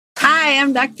Hi,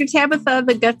 I'm Dr. Tabitha,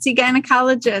 the Gutsy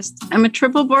Gynecologist. I'm a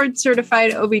triple board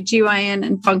certified OBGYN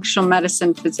and functional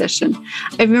medicine physician.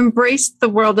 I've embraced the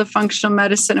world of functional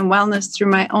medicine and wellness through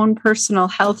my own personal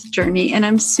health journey, and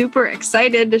I'm super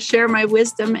excited to share my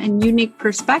wisdom and unique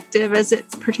perspective as it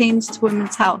pertains to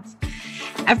women's health.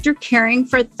 After caring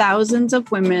for thousands of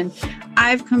women,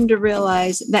 I've come to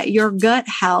realize that your gut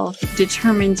health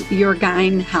determines your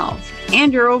gyne health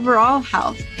and your overall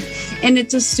health. And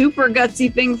it's a super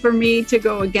gutsy thing for me to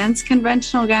go against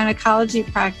conventional gynecology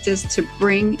practice to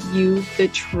bring you the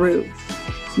truth.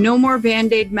 No more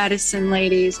Band-Aid medicine,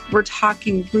 ladies. We're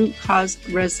talking root cause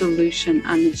resolution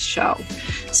on this show.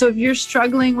 So if you're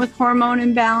struggling with hormone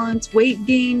imbalance, weight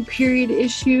gain, period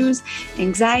issues,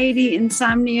 anxiety,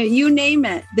 insomnia, you name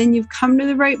it, then you've come to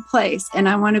the right place. And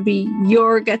I want to be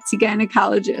your gutsy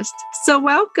gynecologist. So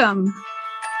welcome.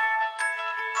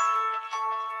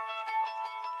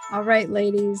 All right,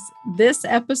 ladies, this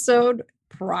episode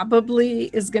probably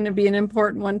is going to be an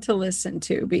important one to listen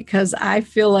to because I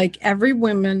feel like every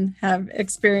woman have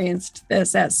experienced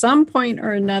this at some point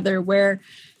or another where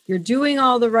you're doing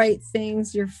all the right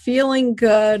things, you're feeling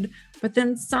good, but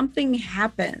then something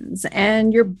happens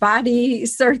and your body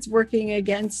starts working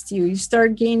against you. You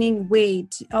start gaining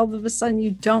weight. All of a sudden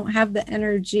you don't have the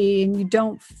energy and you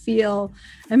don't feel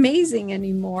amazing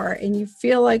anymore. And you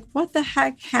feel like, what the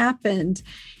heck happened?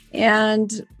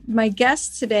 And my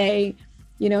guest today,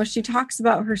 she talks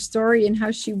about her story and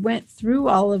how she went through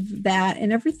all of that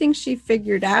and everything she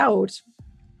figured out.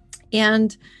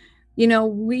 And,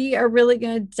 we are really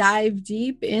going to dive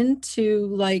deep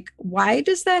into why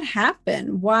does that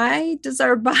happen? Why does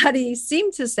our body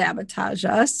seem to sabotage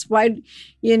us? Why,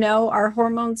 our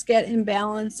hormones get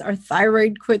imbalanced, our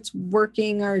thyroid quits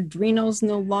working, our adrenals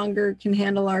no longer can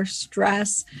handle our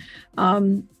stress.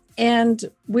 And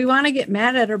we want to get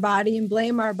mad at our body and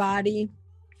blame our body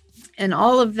and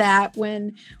all of that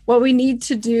when what we need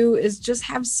to do is just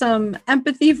have some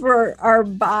empathy for our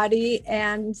body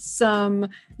and some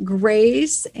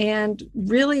grace and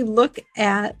really look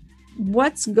at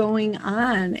what's going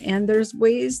on. And there's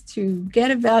ways to get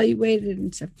evaluated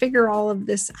and to figure all of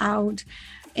this out.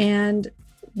 And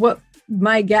what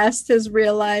my guest has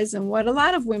realized and what a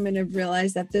lot of women have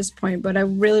realized at this point, but I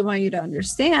really want you to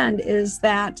understand is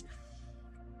that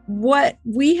what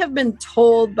we have been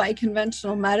told by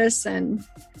conventional medicine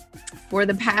for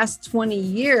the past 20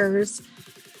 years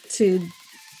to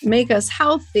make us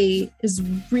healthy is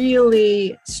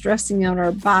really stressing out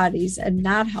our bodies and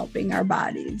not helping our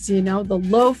bodies. The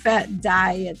low-fat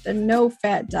diet, the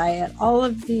no-fat diet, all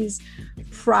of these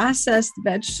processed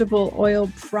vegetable oil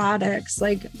products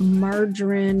like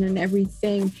margarine and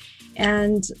everything,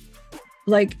 and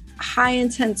like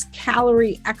high-intense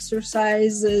calorie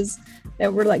exercises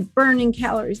that were like burning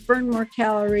calories, burn more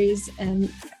calories,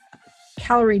 and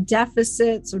calorie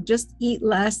deficits, or just eat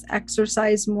less,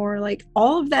 exercise more. Like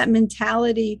all of that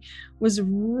mentality was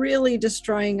really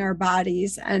destroying our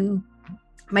bodies. And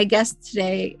my guest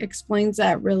today explains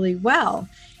that really well.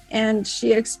 And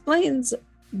she explains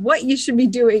what you should be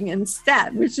doing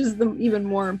instead, which is the even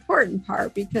more important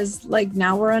part, because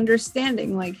now we're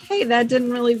understanding hey, that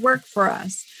didn't really work for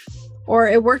us. Or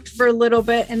it worked for a little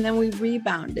bit and then we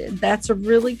rebounded. That's a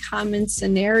really common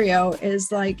scenario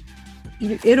is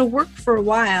it'll work for a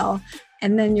while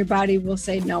and then your body will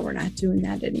say, no, we're not doing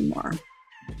that anymore.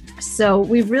 So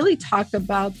we really talk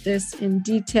about this in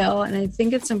detail, and I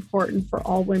think it's important for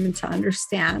all women to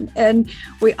understand. And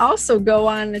we also go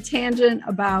on a tangent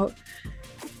about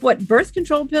what birth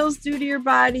control pills do to your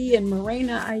body and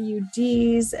Mirena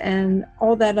IUDs and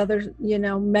all that other,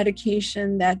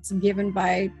 medication that's given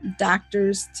by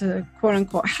doctors to quote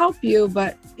unquote help you,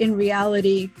 but in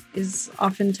reality is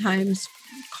oftentimes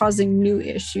causing new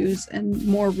issues and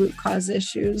more root cause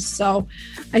issues. So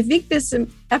I think this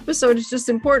episode is just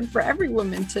important for every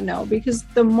woman to know, because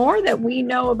the more that we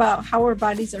know about how our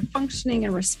bodies are functioning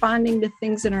and responding to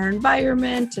things in our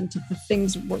environment and to the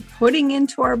things we're putting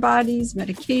into our bodies,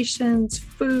 medications,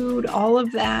 food, all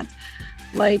of that,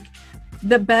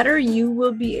 the better you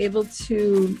will be able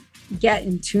to get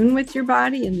in tune with your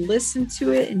body and listen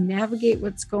to it and navigate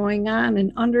what's going on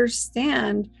and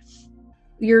understand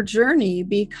your journey,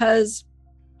 because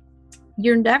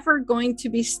you're never going to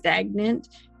be stagnant.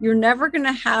 You're never going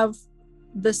to have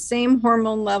the same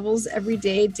hormone levels every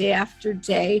day, day after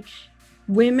day.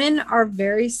 Women are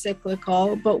very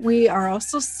cyclical, but we are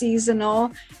also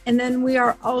seasonal. And then we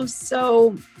are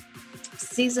also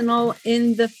seasonal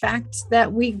in the fact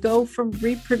that we go from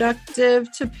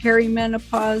reproductive to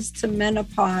perimenopause to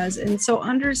menopause. And so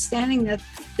understanding that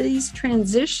these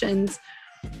transitions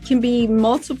can be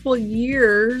multiple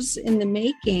years in the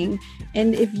making.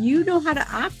 And if you know how to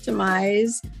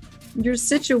optimize your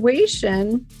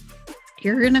situation,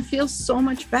 you're going to feel so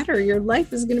much better. Your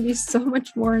life is going to be so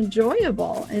much more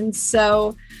enjoyable. And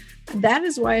so that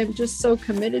is why I'm just so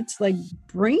committed to like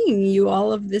bringing you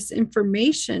all of this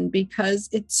information, because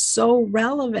it's so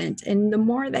relevant. And the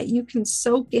more that you can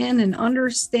soak in and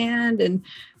understand and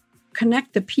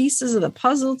connect the pieces of the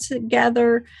puzzle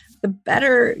together, the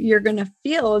better you're going to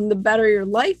feel and the better your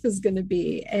life is going to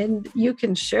be. And you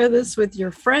can share this with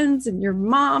your friends and your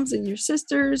moms and your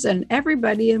sisters and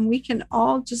everybody. And we can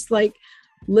all just like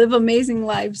live amazing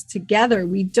lives together.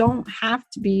 We don't have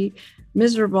to be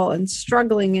miserable and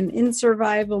struggling and in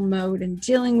survival mode and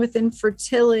dealing with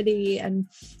infertility and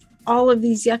all of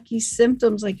these yucky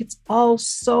symptoms. Like, it's all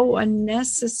so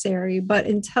unnecessary. But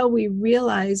until we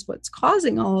realize what's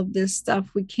causing all of this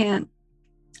stuff, we can't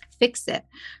fix it.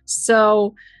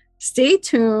 So stay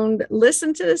tuned.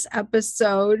 Listen to this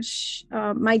episode.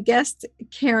 My guest,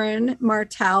 Karen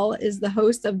Martel, is the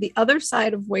host of the Other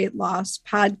Side of Weight Loss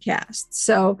podcast.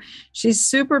 So she's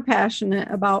super passionate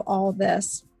about all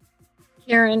this.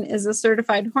 Karen is a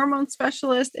certified hormone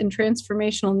specialist and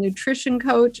transformational nutrition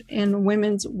coach and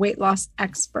women's weight loss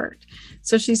expert.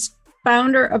 So she's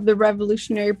founder of the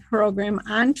revolutionary program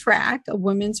On Track, a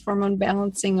women's hormone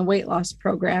balancing and weight loss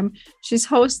program. She's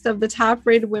host of the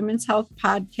top-rated women's health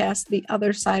podcast, The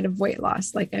Other Side of Weight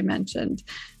Loss, like I mentioned.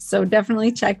 So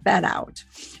definitely check that out.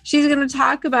 She's going to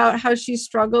talk about how she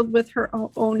struggled with her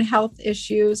own health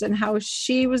issues and how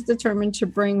she was determined to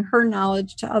bring her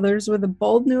knowledge to others with a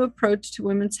bold new approach to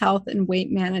women's health and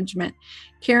weight management.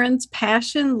 Karen's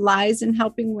passion lies in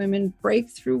helping women break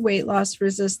through weight loss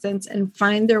resistance and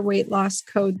find their weight loss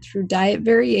code through diet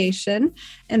variation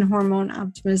and hormone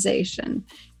optimization.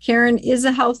 Karen is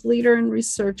a health leader and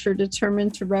researcher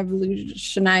determined to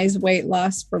revolutionize weight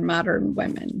loss for modern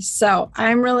women. So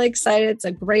I'm really excited. It's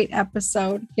a great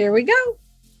episode. Here we go.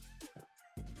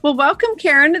 Well, welcome,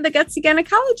 Karen, to the Gutsy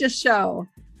Gynecologist Show.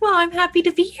 Well, I'm happy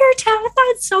to be here, Tabitha.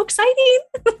 It's so exciting.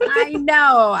 I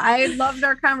know. I loved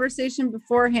our conversation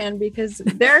beforehand because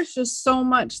there's just so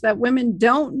much that women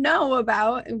don't know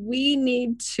about. We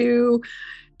need to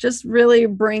just really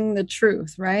bring the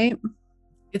truth, right?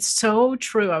 It's so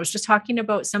true. I was just talking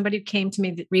about somebody who came to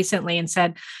me recently and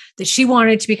said that she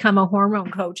wanted to become a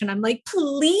hormone coach. And I'm like,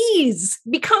 please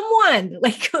become one.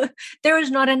 Like, there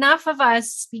is not enough of us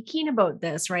speaking about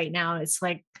this right now. It's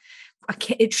like,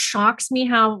 it shocks me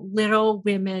how little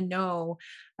women know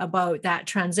about that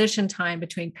transition time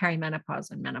between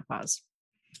perimenopause and menopause.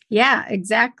 Yeah,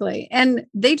 exactly. And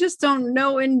they just don't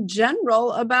know in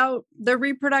general about their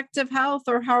reproductive health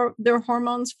or how their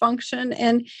hormones function.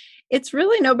 And it's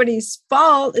really nobody's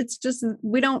fault. It's just,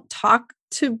 we don't talk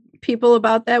to people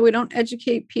about that. We don't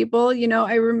educate people. You know,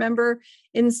 I remember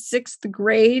in 6th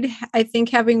grade, I think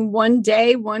having one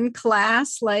day, one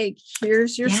class, like,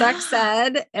 here's your sex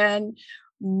ed, and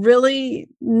really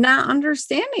not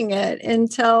understanding it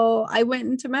until I went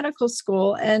into medical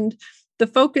school. And the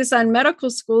focus on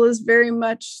medical school is very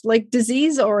much like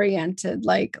disease oriented.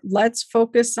 Like, let's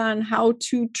focus on how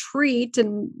to treat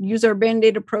and use our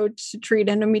Band-Aid approach to treat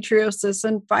endometriosis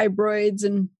and fibroids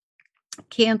and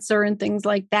cancer and things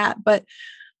like that. But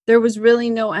there was really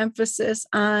no emphasis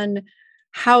on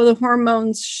how the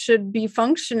hormones should be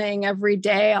functioning every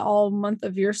day, all month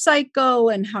of your cycle,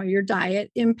 and how your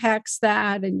diet impacts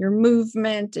that, and your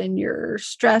movement and your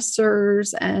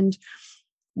stressors. And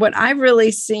what I've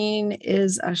really seen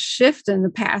is a shift in the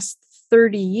past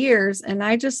 30 years. And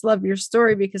I just love your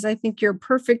story because I think you're a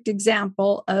perfect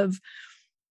example of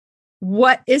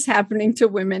what is happening to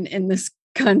women in this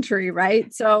country,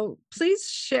 right? So please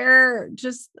share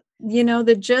just,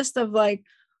 the gist of like,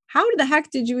 how the heck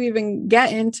did you even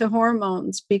get into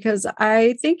hormones? Because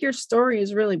I think your story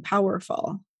is really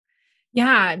powerful.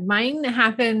 Yeah, mine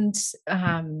happened.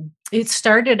 It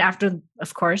started after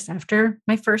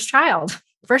my first child.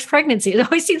 First pregnancy, it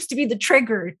always seems to be the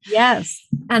trigger. Yes.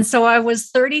 And so I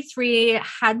was 33,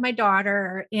 had my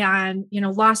daughter, and,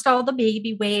 lost all the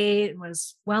baby weight,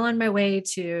 was well on my way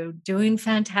to doing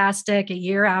fantastic a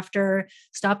year after,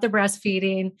 stopped the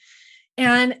breastfeeding.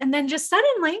 And then just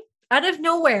suddenly, out of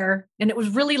nowhere, and it was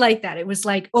really like that. It was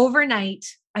like overnight,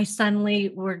 I suddenly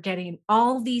were getting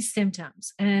all these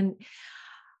symptoms, and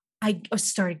I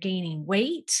started gaining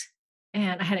weight,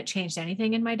 and I hadn't changed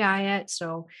anything in my diet.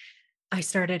 So I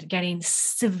started getting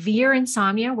severe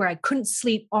insomnia where I couldn't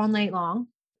sleep all night long.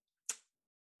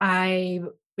 I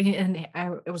and I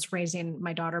was raising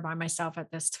my daughter by myself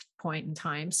at this point in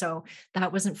time. So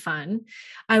that wasn't fun.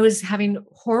 I was having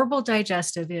horrible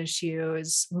digestive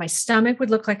issues. My stomach would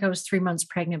look like I was 3 months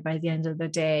pregnant by the end of the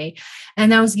day.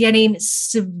 And I was getting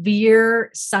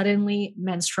severe, suddenly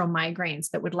menstrual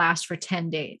migraines that would last for 10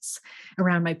 days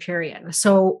around my period.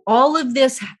 So all of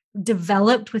this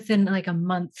developed within like a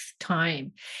month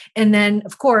time. And then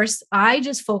of course I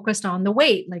just focused on the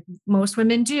weight like most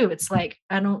women do. It's like,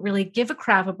 I don't really give a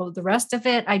crap about the rest of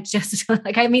it. I just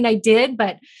like, I mean, I did,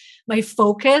 but my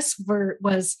focus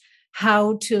was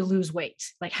how to lose weight.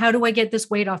 Like, how do I get this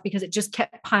weight off? Because it just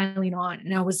kept piling on.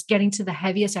 And I was getting to the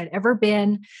heaviest I'd ever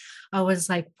been. I was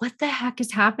like, what the heck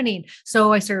is happening?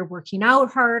 So I started working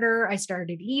out harder. I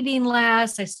started eating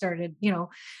less. I started,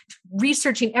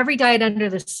 researching every diet under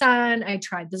the sun. I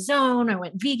tried the zone. I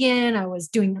went vegan. I was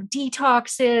doing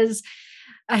detoxes.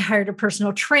 I hired a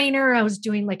personal trainer. I was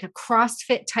doing like a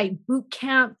CrossFit type boot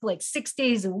camp, like 6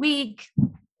 days a week.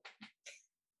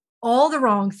 All the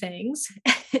wrong things.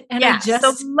 And I just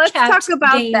so let's talk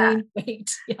about that. Weight.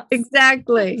 Yes.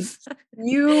 Exactly.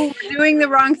 You were doing the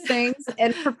wrong things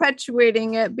and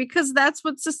perpetuating it because that's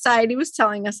what society was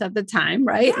telling us at the time,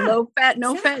 right? Yeah, low fat,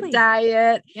 no fat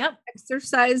diet,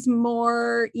 exercise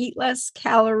more, eat less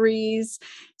calories.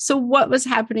 So what was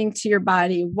happening to your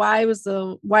body? Why were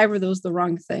those the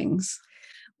wrong things?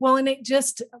 Well, and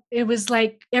it was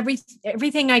like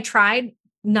everything I tried,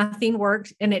 nothing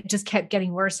worked, and it just kept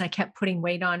getting worse. And I kept putting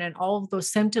weight on, and all of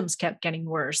those symptoms kept getting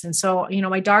worse. And so,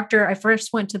 my doctor, I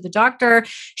first went to the doctor.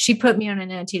 She put me on an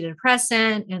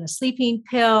antidepressant and a sleeping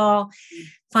pill.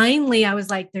 Finally, I was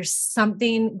like, there's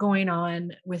something going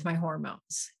on with my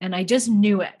hormones. And I just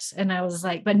knew it. And I was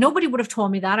like, but nobody would have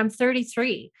told me that. I'm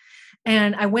 33.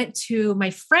 And I went to my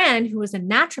friend who was a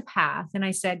naturopath, and I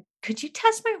said, could you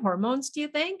test my hormones, do you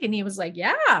think? And he was like,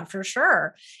 yeah, for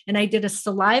sure. And I did a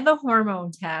saliva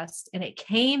hormone test, and it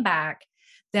came back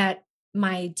that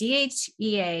my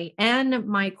DHEA and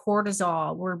my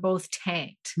cortisol were both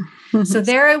tanked. So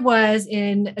there I was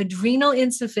in adrenal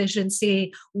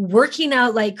insufficiency, working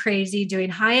out like crazy,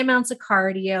 doing high amounts of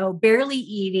cardio, barely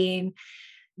eating,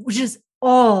 which is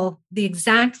all the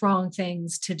exact wrong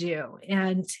things to do.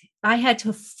 And I had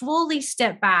to fully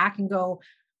step back and go,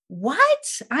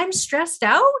 what? I'm stressed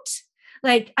out.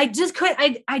 Like I just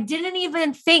I didn't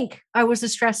even think I was a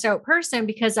stressed out person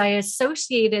because I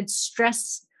associated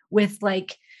stress with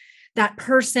like that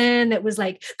person that was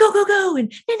like, go, go, go.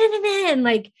 And, and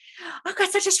like, I've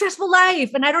got such a stressful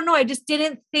life. And I don't know. I just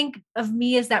didn't think of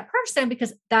me as that person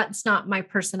because that's not my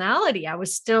personality. I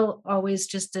was still always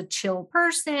just a chill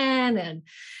person.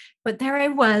 But there I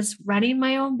was running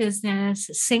my own business,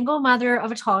 single mother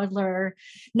of a toddler,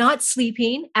 not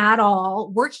sleeping at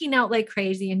all, working out like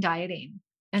crazy and dieting.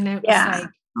 And it was like,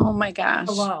 oh my gosh.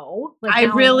 Hello. Like, I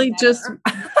really just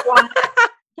want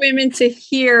women to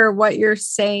hear what you're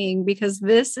saying because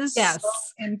this is so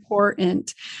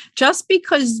important. Just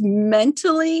because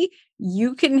mentally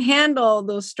you can handle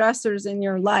those stressors in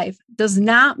your life does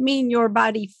not mean your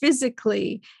body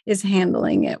physically is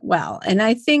handling it well. And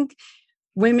I think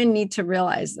women need to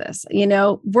realize this.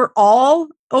 We're all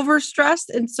overstressed.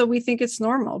 And so we think it's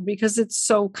normal because it's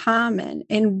so common.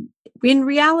 And in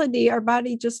reality, our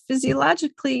body just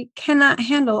physiologically cannot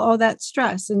handle all that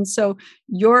stress. And so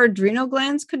your adrenal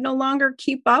glands could no longer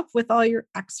keep up with all your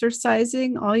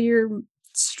exercising, all your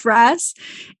stress,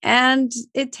 and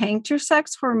it tanked your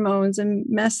sex hormones and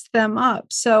messed them up.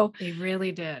 So they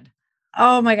really did.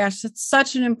 Oh my gosh, that's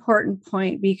such an important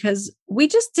point because we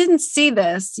just didn't see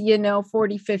this,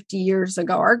 40, 50 years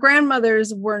ago. Our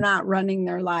grandmothers were not running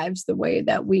their lives the way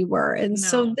that we were. And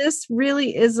so this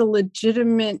really is a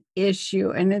legitimate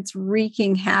issue and it's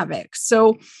wreaking havoc.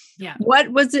 So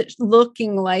what was it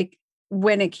looking like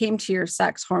when it came to your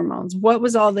sex hormones? What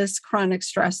was all this chronic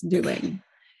stress doing?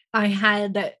 I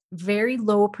had very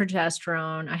low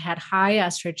progesterone. I had high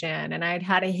estrogen, and I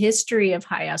had a history of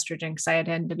high estrogen because I had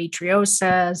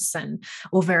endometriosis and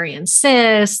ovarian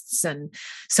cysts. And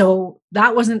so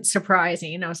that wasn't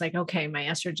surprising. I was like, okay, my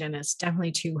estrogen is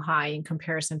definitely too high in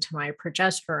comparison to my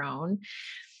progesterone.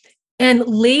 And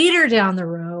later down the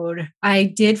road, I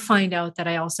did find out that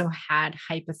I also had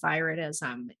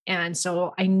hypothyroidism. And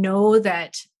so I know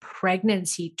that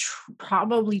pregnancy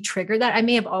probably triggered that. I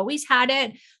may have always had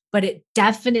it, but it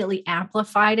definitely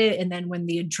amplified it. And then when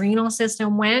the adrenal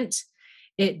system went,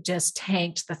 it just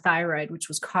tanked the thyroid, which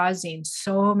was causing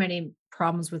so many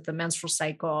problems with the menstrual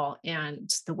cycle and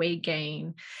the weight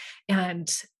gain. And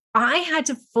I had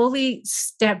to fully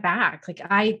step back. Like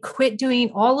I quit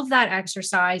doing all of that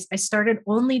exercise. I started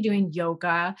only doing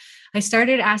yoga. I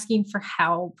started asking for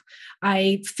help.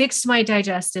 I fixed my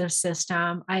digestive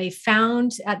system. I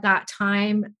found at that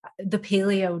time the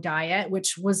paleo diet,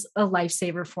 which was a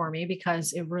lifesaver for me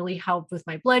because it really helped with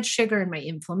my blood sugar and my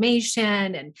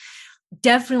inflammation and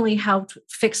definitely helped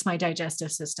fix my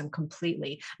digestive system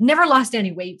completely. Never lost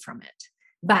any weight from it,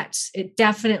 but it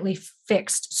definitely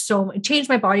it changed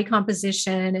my body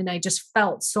composition and I just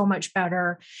felt so much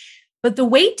better. But the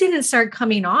weight didn't start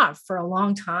coming off for a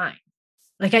long time.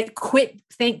 Like I quit,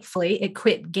 thankfully, it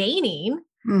quit gaining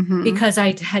because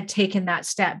I had taken that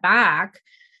step back.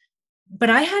 But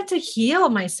I had to heal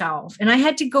myself and I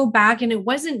had to go back, and it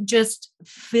wasn't just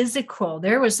physical.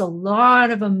 There was a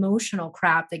lot of emotional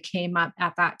crap that came up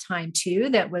at that time too.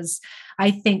 That was,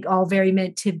 I think, all very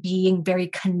meant to being very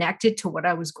connected to what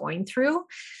I was going through,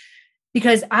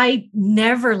 because I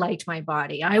never liked my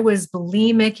body. I was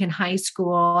bulimic in high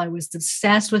school. I was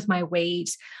obsessed with my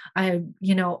weight. I,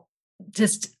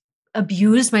 just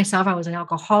abused myself. I was an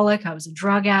alcoholic. I was a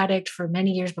drug addict for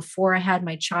many years before I had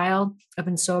my child. I've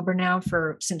been sober now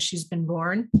since she's been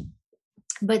born.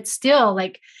 But still,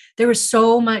 like, there was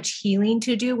so much healing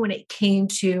to do when it came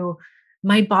to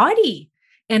my body.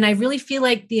 And I really feel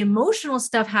like the emotional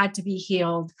stuff had to be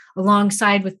healed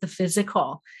alongside with the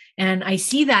physical. And I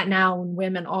see that now in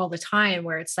women all the time,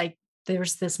 where it's like,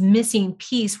 there's this missing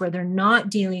piece where they're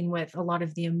not dealing with a lot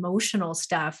of the emotional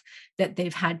stuff that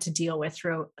they've had to deal with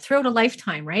throughout a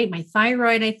lifetime, right? My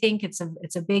thyroid, I think it's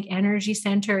a big energy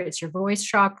center. It's your voice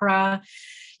chakra,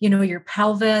 your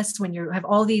pelvis, when you have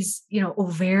all these,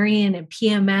 ovarian and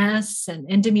PMS and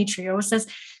endometriosis,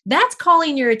 that's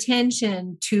calling your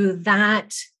attention to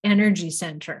that energy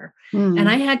center. And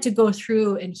I had to go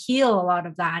through and heal a lot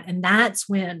of that. And that's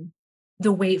when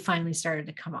the weight finally started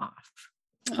to come off.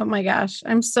 Oh my gosh.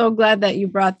 I'm so glad that you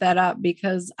brought that up,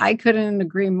 because I couldn't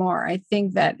agree more. I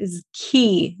think that is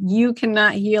key. You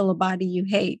cannot heal a body you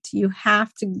hate. You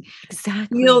have to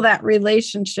heal that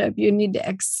relationship. You need to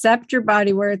accept your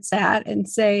body where it's at and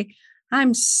say,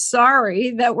 I'm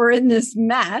sorry that we're in this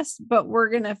mess, but we're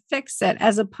going to fix it,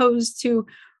 as opposed to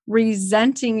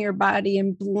resenting your body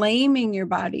and blaming your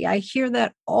body. I hear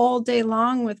that all day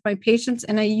long with my patients,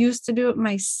 and I used to do it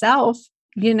myself,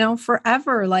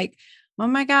 forever. Like, oh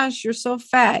my gosh, you're so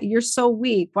fat. You're so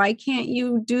weak. Why can't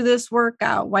you do this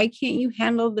workout? Why can't you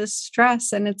handle this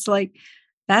stress? And it's like,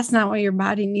 that's not what your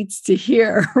body needs to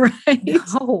hear, right?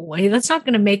 No, that's not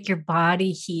going to make your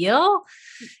body heal.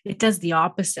 It does the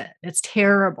opposite. It's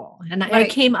terrible. And I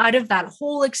came out of that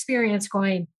whole experience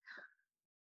going,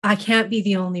 I can't be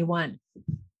the only one.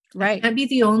 Right. I can't be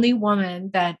the only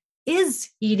woman that is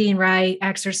eating right,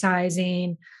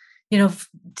 exercising,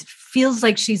 feels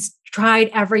like she's tried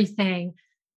everything.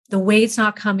 The weight's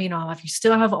not coming off. You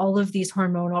still have all of these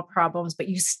hormonal problems, but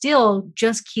you still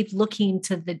just keep looking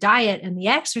to the diet and the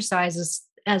exercises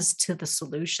as to the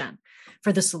solution.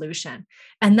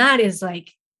 And that is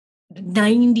like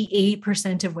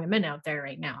 98% of women out there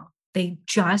right now. They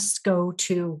just go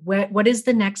to what is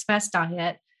the next best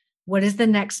diet? What is the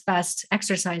next best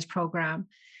exercise program?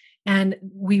 And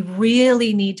we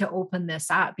really need to open this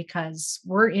up, because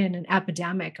we're in an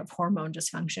epidemic of hormone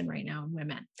dysfunction right now in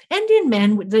women and in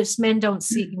men. We don't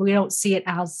see it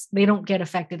as, they don't get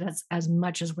affected as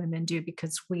much as women do,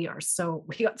 because we got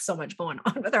so much going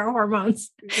on with our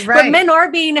hormones, right? But men are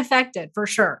being affected for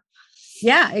sure.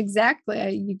 Yeah,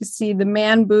 exactly. You can see the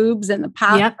man boobs and the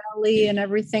pot belly and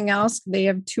everything else. They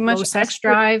have too much sex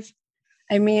drive.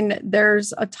 I mean,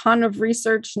 there's a ton of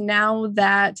research now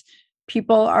that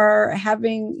people are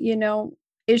having,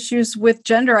 issues with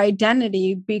gender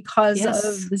identity because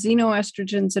of the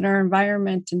xenoestrogens in our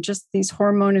environment and just these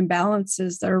hormone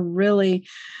imbalances that are really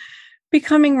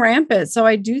becoming rampant. So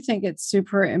I do think it's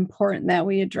super important that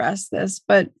we address this,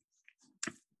 but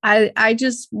I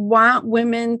just want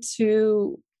women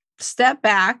to step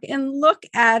back and look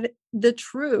at the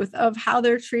truth of how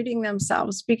they're treating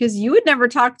themselves, because you would never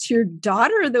talk to your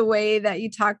daughter the way that you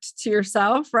talked to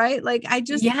yourself, right? Like,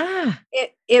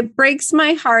 it breaks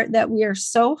my heart that we are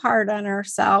so hard on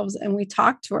ourselves and we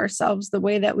talk to ourselves the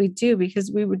way that we do,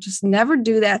 because we would just never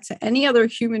do that to any other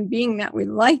human being that we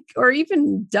like or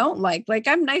even don't like. Like,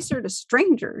 I'm nicer to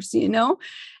strangers,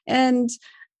 and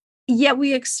yet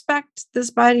we expect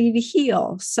this body to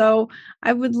heal. So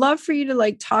I would love for you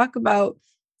to talk about,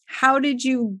 how did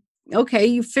you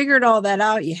figured all that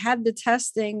out, you had the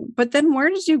testing, but then where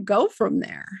did you go from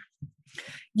there?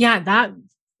 Yeah,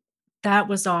 that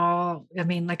was all, I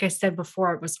mean, like I said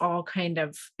before,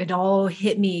 it all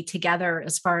hit me together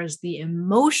as far as the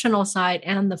emotional side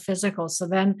and the physical. So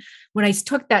then when I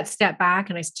took that step back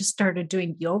and I just started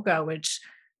doing yoga, which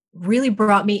really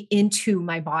brought me into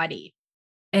my body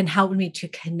and helped me to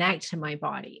connect to my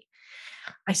body,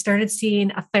 I started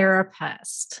seeing a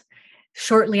therapist.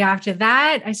 Shortly after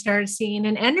that, I started seeing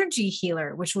an energy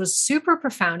healer, which was super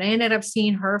profound. I ended up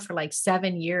seeing her for like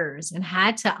 7 years and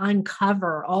had to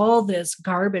uncover all this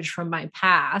garbage from my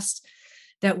past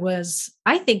that was,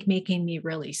 I think, making me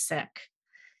really sick.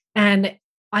 And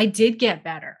I did get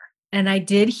better and I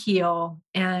did heal.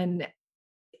 And,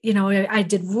 I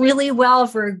did really well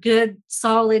for a good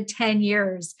solid 10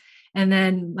 years. And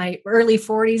then my early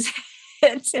 40s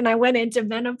and I went into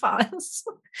menopause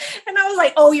and I was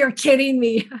like, oh, you're kidding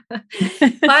me.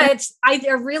 But I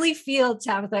really feel,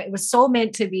 Tabitha, it was so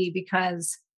meant to be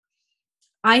because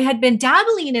I had been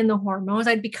dabbling in the hormones.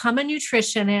 I'd become a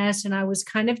nutritionist and I was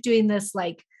kind of doing this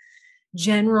like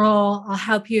general, I'll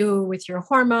help you with your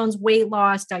hormones, weight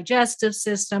loss, digestive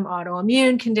system,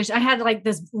 autoimmune condition. I had like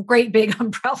this great big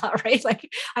umbrella, right? Like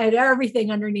I had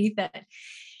everything underneath it.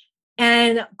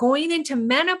 And going into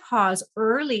menopause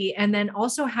early, and then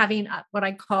also having what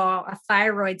I call a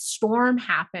thyroid storm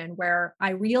happen, where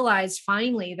I realized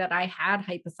finally that I had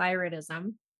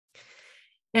hypothyroidism.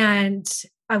 And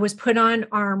I was put on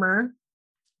Armour,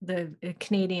 the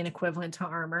Canadian equivalent to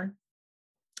Armour.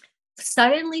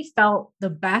 Suddenly felt the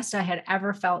best I had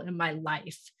ever felt in my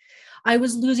life. I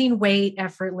was losing weight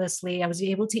effortlessly. I was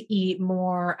able to eat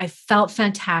more. I felt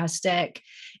fantastic.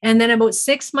 And then about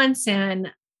 6 months in,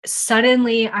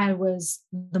 suddenly I was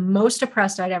the most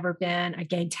depressed I'd ever been. I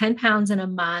gained 10 pounds in a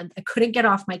month. I couldn't get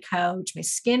off my couch. My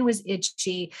skin was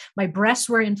itchy. My breasts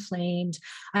were inflamed.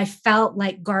 I felt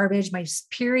like garbage. My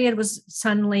period was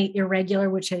suddenly irregular,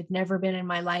 which had never been in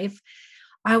my life.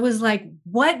 I was like,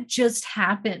 what just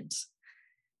happened?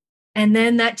 And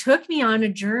then that took me on a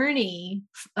journey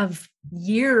of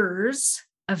years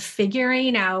of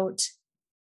figuring out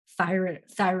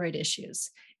thyroid issues.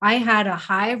 I had a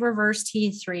high reverse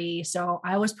T3, so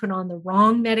I was put on the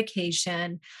wrong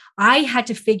medication. I had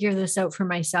to figure this out for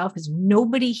myself because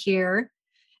nobody here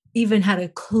even had a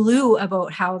clue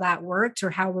about how that worked or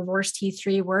how reverse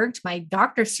T3 worked. My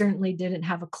doctor certainly didn't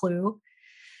have a clue.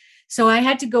 So I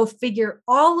had to go figure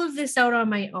all of this out on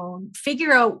my own,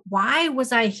 figure out why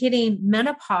was I hitting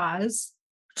menopause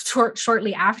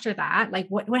shortly after that? Like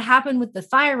what happened with the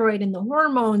thyroid and the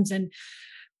hormones and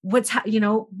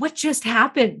what just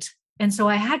happened. And so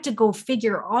I had to go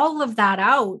figure all of that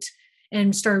out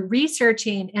and start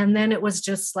researching. And then it was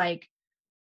just like,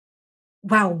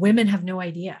 wow, women have no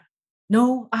idea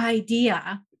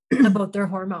about their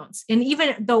hormones. And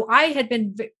even though I had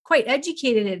been quite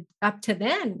educated up to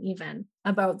then, even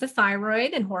about the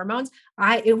thyroid and hormones,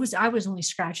 I was only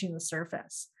scratching the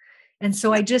surface. And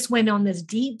so I just went on this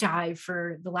deep dive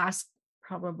for the last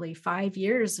probably 5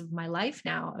 years of my life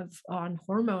now on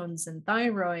hormones and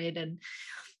thyroid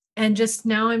and just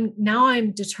now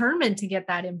I'm determined to get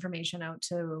that information out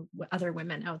to other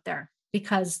women out there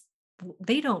because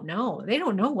they don't know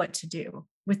what to do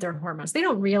with their hormones. They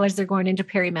don't realize they're going into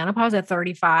perimenopause at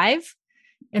 35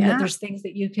 and that there's things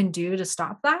that you can do to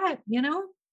stop that,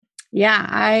 Yeah,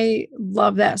 I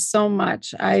love that so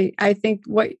much. I think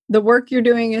what the work you're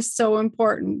doing is so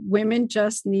important. Women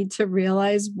just need to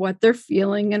realize what they're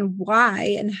feeling and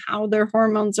why and how their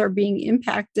hormones are being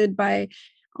impacted by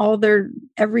all their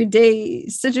everyday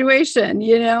situation,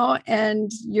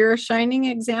 and you're a shining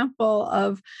example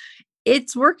of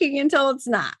it's working until it's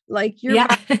not. Like your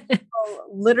body will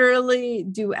literally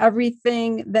do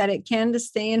everything that it can to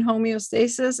stay in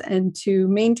homeostasis and to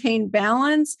maintain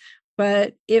balance,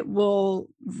 but it will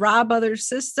rob other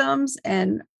systems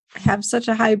and have such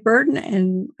a high burden.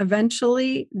 And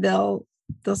eventually they'll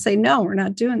say, no, we're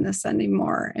not doing this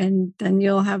anymore. And then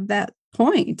you'll have that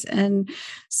point. And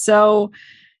so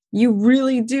you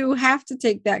really do have to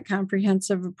take that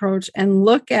comprehensive approach and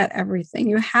look at everything.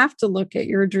 You have to look at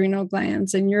your adrenal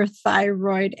glands and your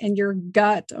thyroid and your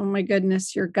gut. Oh my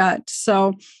goodness, your gut.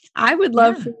 So I would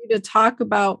love for you to talk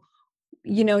about,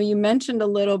 you mentioned a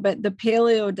little bit, the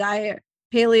paleo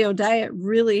diet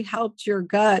really helped your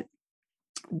gut.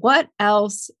 What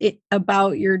else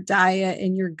about your diet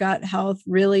and your gut health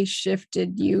really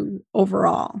shifted you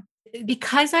overall?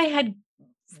 Because I had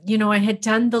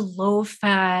done the low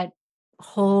fat,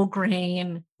 whole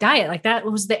grain diet. Like that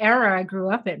was the era I grew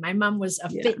up in. My mom was a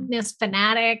fitness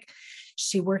fanatic.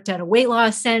 She worked at a weight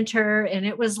loss center and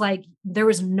it was like, there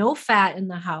was no fat in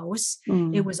the house.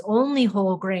 It was only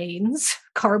whole grains,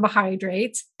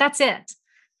 carbohydrates. That's it.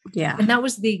 Yeah. And that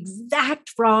was the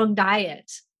exact wrong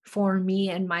diet for me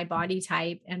and my body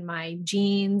type and my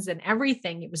genes and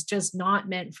everything. It was just not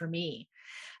meant for me.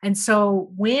 And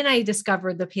so when I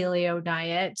discovered the paleo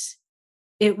diet,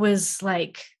 it was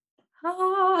like,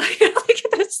 oh, like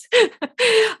this.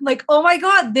 I'm like, oh my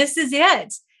God, this is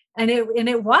it. And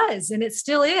it was, and it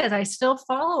still is. I still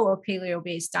follow a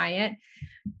paleo-based diet.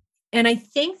 And I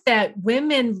think that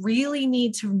women really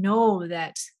need to know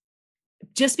that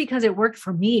just because it worked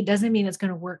for me doesn't mean it's going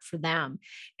to work for them.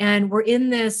 And we're in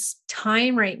this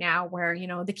time right now where,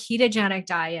 the ketogenic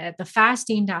diet, the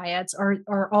fasting diets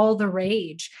are all the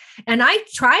rage. And I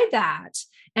tried that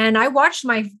and I watched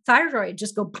my thyroid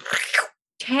just go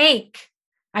tank.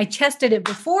 I tested it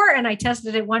before and I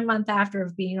tested it 1 month after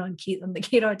of being on the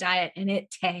keto diet, and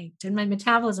it tanked and my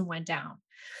metabolism went down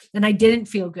and I didn't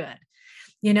feel good.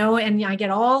 And I get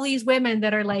all these women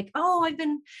that are like, oh, I've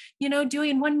been,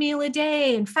 doing 1 meal a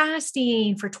day and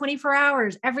fasting for 24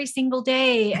 hours every single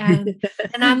day. And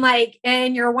I'm like,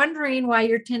 and you're wondering why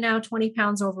you're now 20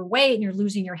 pounds overweight and you're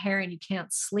losing your hair and you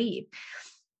can't sleep.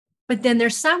 But then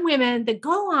there's some women that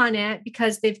go on it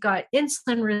because they've got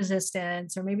insulin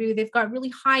resistance, or maybe they've got really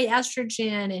high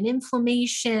estrogen and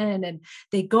inflammation, and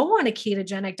they go on a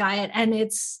ketogenic diet, and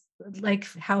it's like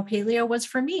how paleo was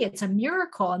for me. It's a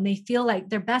miracle, and they feel like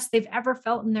they're best they've ever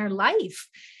felt in their life.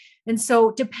 And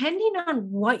so depending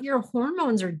on what your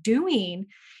hormones are doing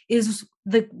is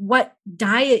what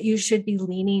diet you should be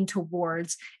leaning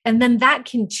towards. And then that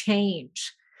can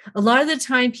change. A lot of the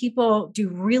time people do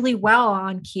really well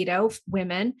on keto,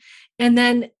 women. And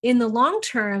then in the long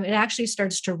term, it actually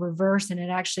starts to reverse and it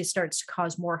actually starts to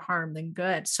cause more harm than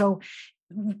good. So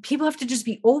people have to just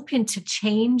be open to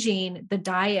changing the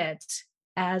diet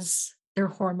as their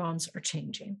hormones are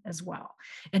changing as well.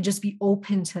 And just be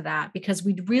open to that, because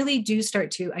we really do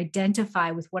start to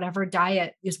identify with whatever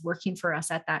diet is working for us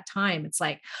at that time. It's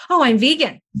like, oh, I'm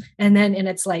vegan. And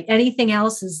it's like anything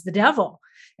else is the devil.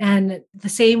 And the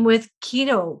same with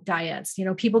keto diets.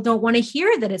 People don't want to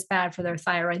hear that it's bad for their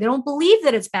thyroid. They don't believe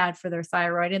that it's bad for their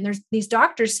thyroid. And there's these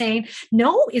doctors saying,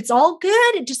 no, it's all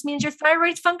good. It just means your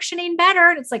thyroid's functioning better.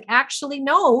 And it's like, actually,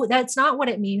 no, that's not what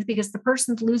it means, because the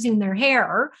person's losing their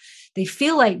hair. They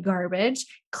feel like garbage.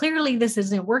 Clearly, this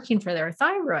isn't working for their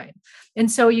thyroid.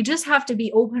 And so you just have to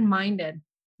be open-minded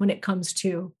when it comes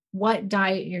to what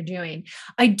diet you're doing.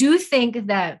 I do think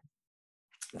that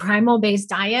primal-based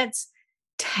diets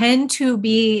tend to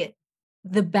be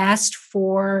the best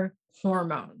for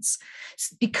hormones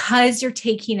because you're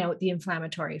taking out the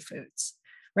inflammatory foods,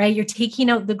 right? You're taking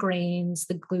out the grains,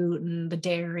 the gluten, the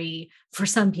dairy, for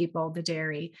some people, the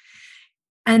dairy.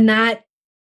 And that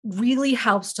really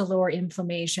helps to lower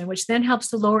inflammation, which then helps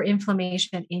to lower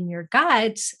inflammation in your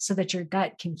gut so that your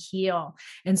gut can heal.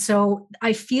 And so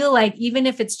I feel like even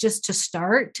if it's just to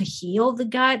start to heal the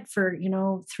gut for,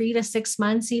 3 to 6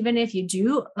 months, even if you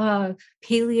do a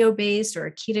paleo-based or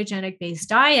a ketogenic-based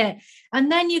diet,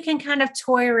 and then you can kind of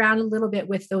toy around a little bit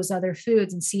with those other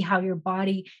foods and see how your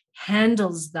body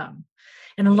handles them.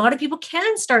 And a lot of people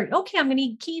can start, okay, I'm going to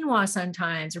eat quinoa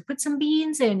sometimes or put some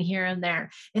beans in here and there.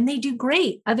 And they do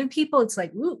great. Other people, it's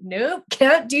like, ooh, nope,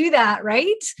 can't do that.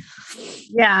 Right?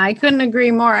 Yeah, I couldn't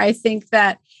agree more. I think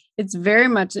that it's very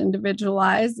much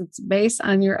individualized. It's based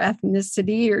on your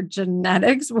ethnicity, your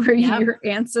genetics, where your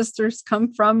ancestors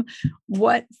come from,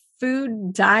 what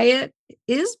food diet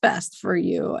is best for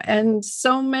you. And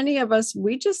so many of us,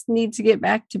 we just need to get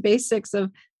back to basics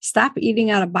of stop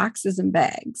eating out of boxes and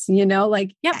bags,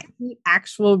 eat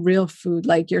actual real food,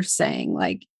 like you're saying.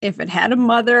 Like if it had a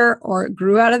mother or it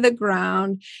grew out of the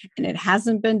ground and it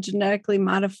hasn't been genetically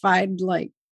modified like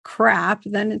crap,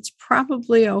 then it's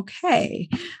probably okay.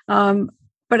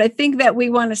 But I think that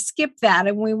we want to skip that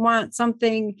and we want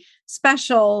something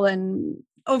special and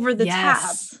over the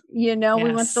top, we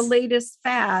want the latest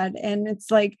fad. And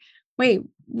it's like, wait,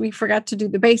 we forgot to do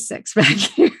the basics back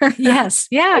here. Yes.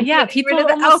 Yeah. Yeah. People rid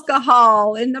of the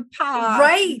alcohol in the pot,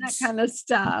 right? That kind of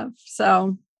stuff.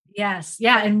 So yes.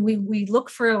 Yeah. And we look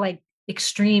for like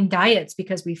extreme diets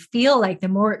because we feel like the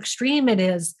more extreme it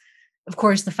is, of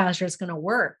course, the faster it's going to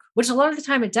work, which a lot of the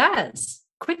time it does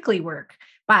quickly work.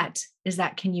 But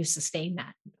can you sustain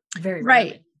that? Very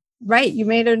rarely. Right. You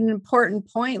made an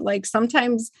important point. Like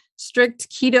sometimes strict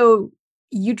keto,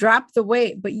 you drop the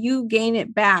weight, but you gain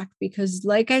it back because,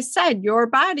 like I said, your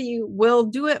body will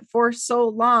do it for so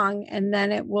long and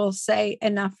then it will say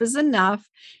enough is enough.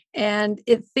 And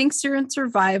it thinks you're in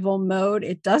survival mode.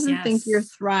 It doesn't think you're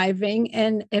thriving.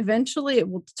 And eventually it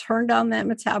will turn down that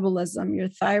metabolism. Your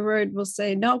thyroid will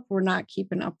say, nope, we're not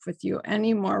keeping up with you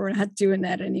anymore. We're not doing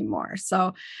that anymore.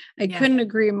 So I couldn't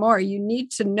agree more. You need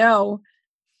to know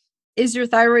is your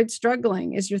thyroid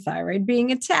struggling? Is your thyroid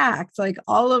being attacked? Like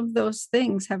all of those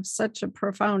things have such a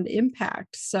profound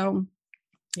impact. So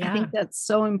I think that's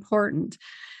so important.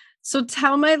 So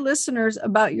tell my listeners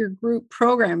about your group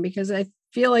program, because I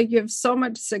feel like you have so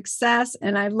much success.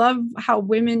 And I love how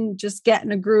women just get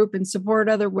in a group and support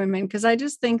other women, because I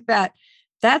just think that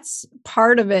that's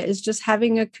part of it, is just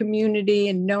having a community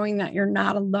and knowing that you're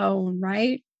not alone,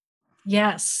 right?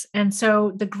 Yes. And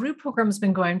so the group program has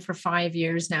been going for 5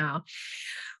 years now,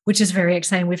 which is very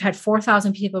exciting. We've had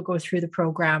 4,000 people go through the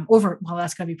program well,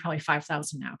 that's going to be probably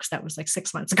 5,000 now, because that was like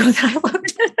 6 months ago that I looked.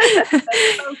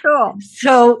 That's so cool.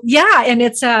 So yeah, and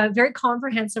it's a very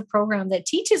comprehensive program that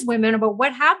teaches women about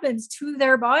what happens to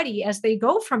their body as they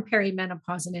go from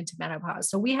perimenopause and into menopause.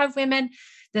 So we have women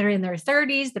that are in their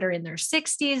 30s, that are in their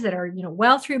 60s, that are,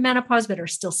 well through menopause, but are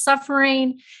still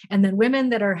suffering. And then women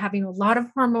that are having a lot of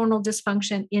hormonal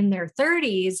dysfunction in their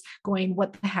 30s going,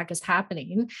 what the heck is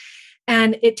happening?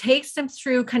 And it takes them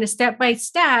through kind of step by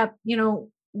step,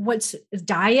 what's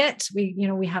diet. We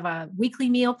have a weekly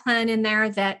meal plan in there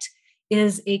that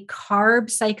is a carb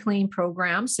cycling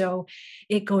program. So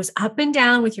it goes up and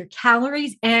down with your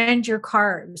calories and your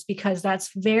carbs, because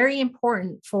that's very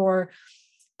important for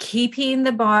keeping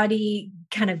the body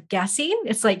kind of guessing.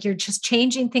 It's like you're just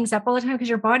changing things up all the time, because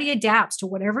your body adapts to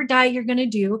whatever diet you're going to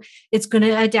do. It's going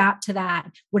to adapt to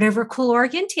that. Whatever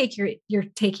caloric intake you're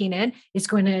taking in, it's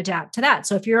going to adapt to that.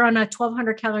 So if you're on a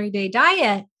 1,200 calorie a day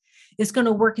diet, it's going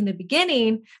to work in the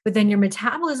beginning, but then your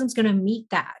metabolism is going to meet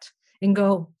that and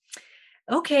go,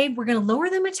 okay, we're going to lower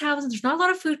the metabolism. There's not a lot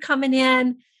of food coming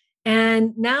in.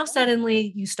 And now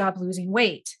suddenly you stop losing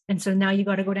weight. And so now you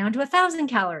got to go down to 1,000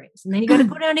 calories, and then you got to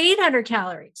go down to 800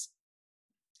 calories.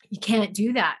 You can't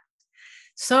do that.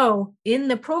 So in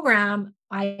the program,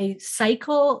 I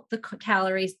cycle the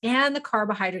calories and the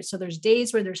carbohydrates. So there's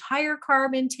days where there's higher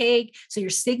carb intake. So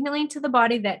you're signaling to the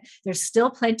body that there's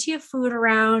still plenty of food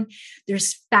around.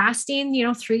 There's fasting,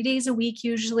 3 days a week,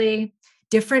 usually.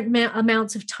 Different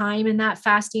amounts of time in that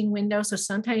fasting window. So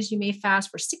sometimes you may fast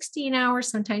for 16 hours.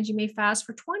 Sometimes you may fast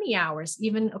for 20 hours,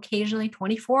 even occasionally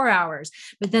 24 hours.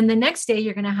 But then the next day,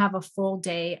 you're going to have a full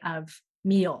day of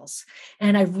meals.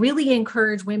 And I really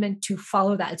encourage women to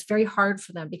follow that. It's very hard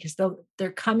for them, because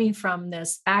they're coming from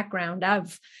this background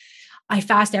of, I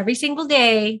fast every single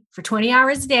day for 20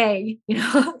 hours a day,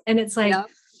 and it's like, yep.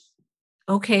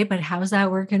 Okay, but how's that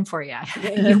working for you?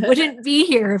 You wouldn't be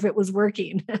here if it was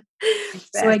working. Exactly.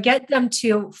 So I get them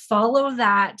to follow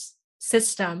that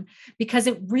system, because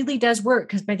it really does work.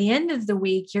 Because by the end of the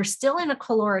week, you're still in a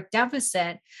caloric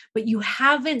deficit, but you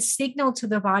haven't signaled to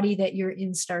the body that you're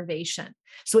in starvation.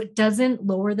 So it doesn't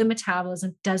lower the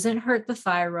metabolism, doesn't hurt the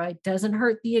thyroid, doesn't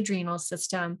hurt the adrenal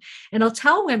system. And I'll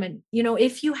tell women,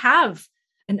 if you have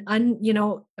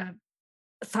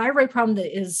thyroid problem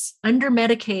that is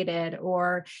under-medicated,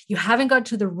 or you haven't got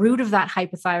to the root of that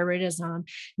hypothyroidism,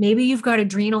 maybe you've got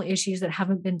adrenal issues that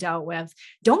haven't been dealt with,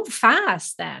 don't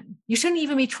fast then. You shouldn't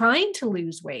even be trying to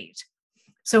lose weight.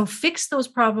 So fix those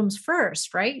problems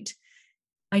first, right?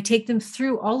 I take them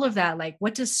through all of that. Like,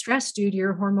 what does stress do to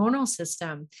your hormonal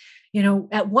system?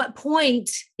 At what point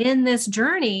in this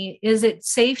journey is it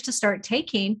safe to start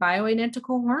taking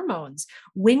bioidentical hormones?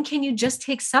 When can you just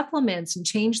take supplements and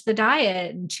change the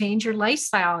diet and change your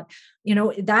lifestyle?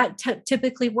 That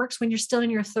typically works when you're still in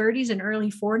your 30s and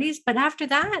early 40s. But after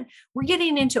that, we're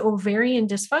getting into ovarian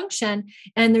dysfunction,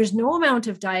 and there's no amount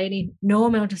of dieting, no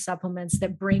amount of supplements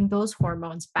that bring those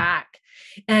hormones back.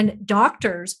 And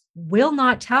doctors will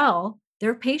not tell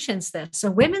their patients this.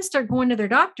 So women start going to their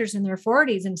doctors in their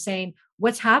 40s and saying,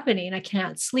 what's happening? I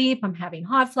can't sleep. I'm having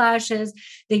hot flashes.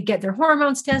 They get their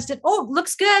hormones tested. Oh,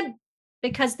 looks good.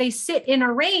 Because they sit in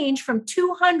a range from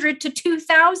 200 to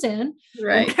 2000,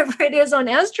 right, whatever it is on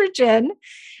estrogen.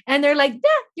 And they're like, yeah,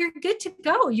 you're good to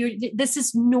go. This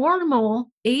is normal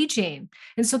aging.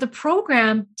 And so the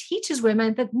program teaches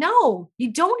women that no,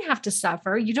 you don't have to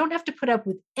suffer. You don't have to put up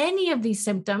with any of these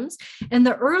symptoms. And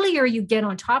the earlier you get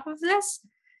on top of this,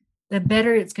 the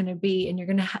better it's going to be. And you're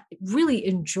going to really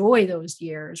enjoy those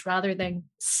years rather than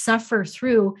suffer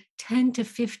through 10 to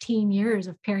 15 years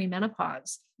of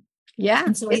perimenopause. Yeah.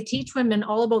 And so I teach women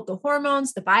all about the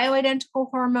hormones, the bioidentical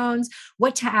hormones,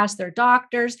 what to ask their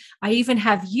doctors. I even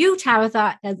have you,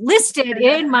 Tabitha, listed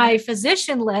in my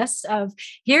physician list of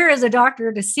here is a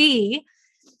doctor to see,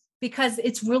 because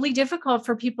it's really difficult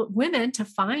for women to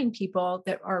find people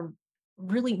that are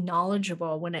really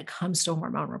knowledgeable when it comes to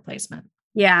hormone replacement.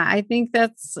 Yeah, I think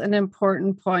that's an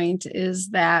important point,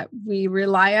 is that we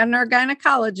rely on our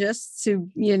gynecologists to,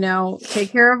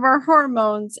 take care of our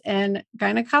hormones, and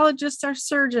gynecologists are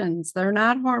surgeons. They're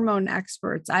not hormone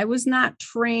experts. I was not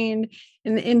trained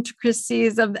in the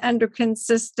intricacies of the endocrine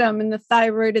system and the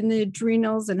thyroid and the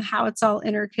adrenals and how it's all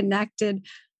interconnected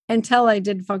until I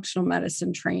did functional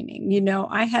medicine training.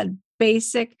 I had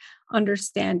basic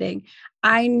understanding.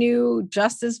 I knew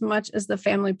just as much as the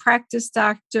family practice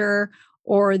doctor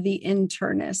or the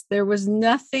internist. There was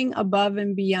nothing above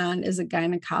and beyond as a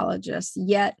gynecologist,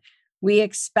 yet we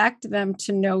expect them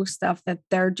to know stuff that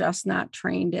they're just not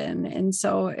trained in. And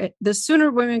so the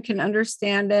sooner women can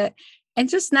understand it and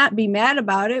just not be mad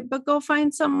about it, but go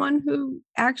find someone who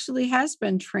actually has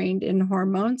been trained in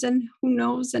hormones and who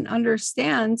knows and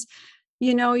understands,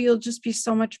 you'll just be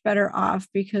so much better off,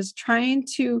 because trying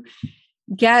to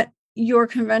get your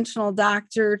conventional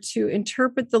doctor to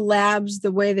interpret the labs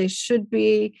the way they should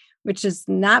be, which is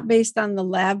not based on the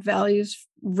lab values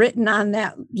written on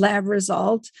that lab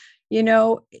result,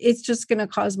 it's just going to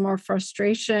cause more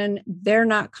frustration. They're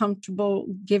not comfortable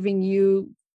giving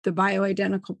you the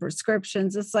bioidentical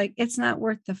prescriptions. It's like, it's not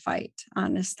worth the fight,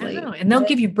 honestly. And they'll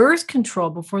give you birth control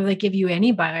before they give you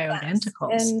any bioidenticals.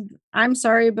 Yes. And I'm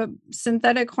sorry, but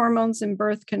synthetic hormones and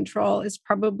birth control is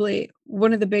probably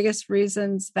one of the biggest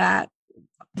reasons that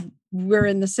we're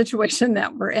in the situation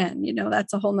that we're in.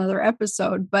 That's a whole nother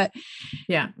episode, but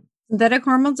yeah, synthetic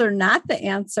hormones are not the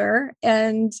answer.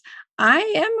 And I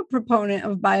am a proponent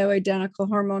of bioidentical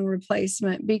hormone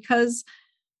replacement, because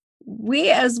we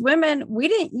as women, we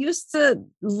didn't used to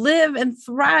live and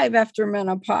thrive after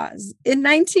menopause. In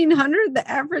 1900, the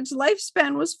average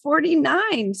lifespan was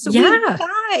 49. So we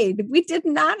died. We did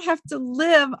not have to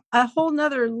live a whole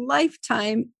nother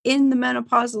lifetime in the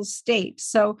menopausal state.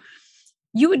 So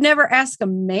you would never ask a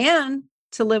man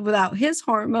to live without his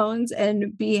hormones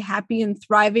and be happy and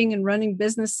thriving and running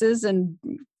businesses and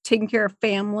taking care of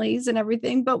families and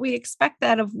everything. But we expect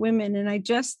that of women. And I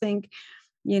just think,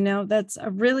 that's a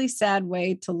really sad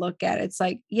way to look at it. It's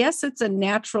like, yes, it's a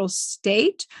natural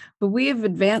state, but we have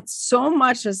advanced so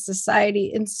much as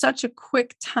society in such a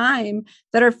quick time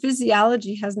that our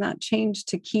physiology has not changed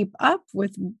to keep up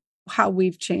with how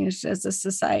we've changed as a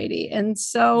society. And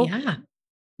so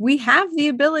we have the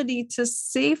ability to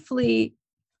safely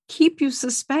keep you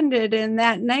suspended in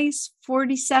that nice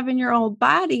 47-year-old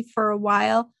body for a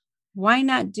while. Why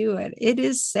not do it? It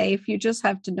is safe. You just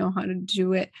have to know how to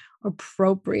do it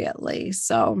appropriately.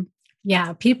 So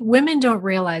women don't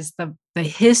realize the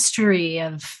history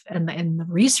of and the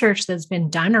research that's been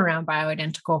done around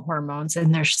bioidentical hormones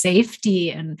and their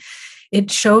safety. And it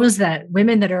shows that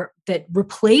women that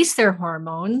replace their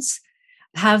hormones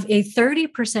have a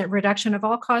 30% reduction of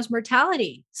all-cause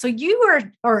mortality. So you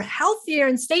are healthier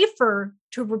and safer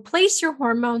to replace your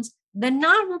hormones than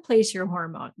not replace your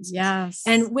hormones. Yes.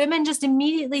 And women just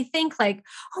immediately think like,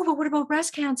 oh, but what about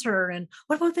breast cancer? And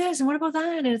what about this? And what about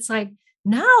that? And it's like,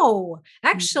 no,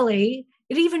 actually,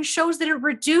 it even shows that it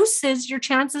reduces your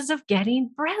chances of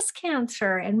getting breast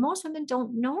cancer. And most women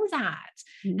don't know that.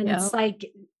 And it's like,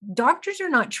 doctors are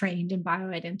not trained in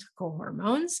bioidentical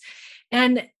hormones.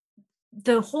 And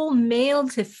the whole male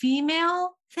to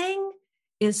female thing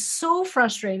is so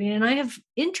frustrating. And I have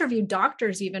interviewed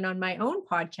doctors even on my own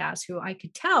podcast who I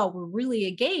could tell were really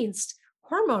against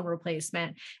hormone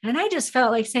replacement. And I just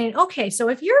felt like saying, okay, so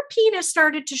if your penis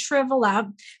started to shrivel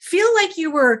up, feel like you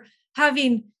were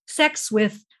having sex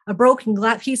with a broken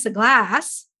piece of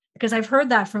glass, because I've heard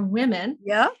that from women.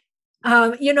 Yeah.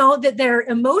 That their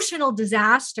emotional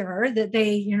disaster, that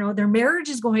they, their marriage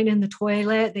is going in the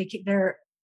toilet, they're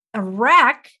a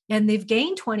wreck and they've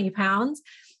gained 20 pounds.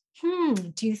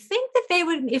 Do you think that they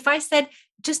would, if I said,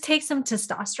 just take some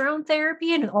testosterone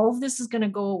therapy and all of this is going to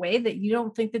go away, that you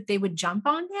don't think that they would jump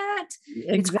on that?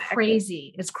 Exactly. It's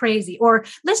crazy. It's crazy. Or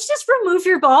let's just remove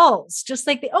your balls. Just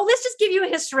like, let's just give you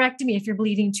a hysterectomy if you're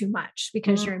bleeding too much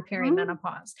because you're in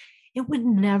perimenopause. It would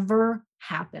never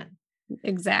happen.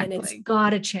 Exactly. And it's got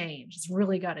to change. It's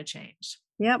really got to change.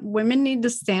 Yep. Women need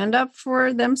to stand up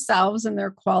for themselves and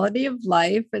their quality of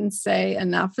life and say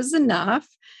enough is enough.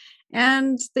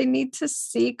 And they need to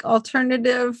seek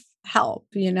alternative help.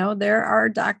 There are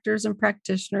doctors and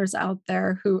practitioners out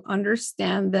there who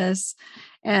understand this.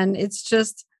 And it's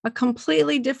just a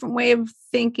completely different way of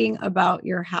thinking about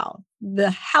your health.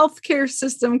 The healthcare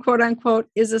system, quote unquote,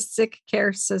 is a sick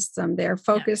care system. They're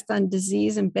focused on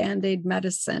disease and Band-Aid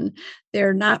medicine.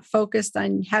 They're not focused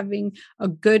on having a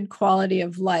good quality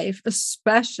of life,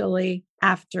 especially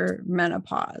after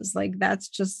menopause. Like that's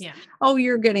just,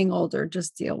 you're getting older,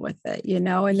 just deal with it,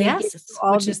 and yes,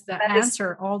 which is the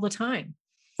answer all the time.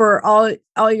 for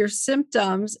all your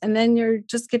symptoms, and then you're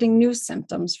just getting new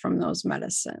symptoms from those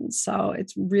medicines. So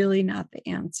it's really not the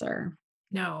answer.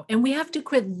 No. And we have to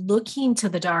quit looking to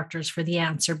the doctors for the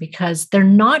answer because they're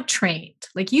not trained.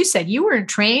 Like you said, you weren't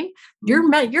trained.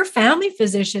 Your family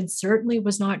physician certainly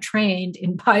was not trained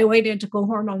in bioidentical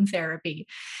hormone therapy.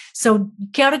 So you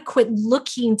got to quit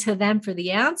looking to them for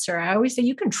the answer. I always say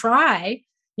you can try,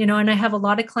 and I have a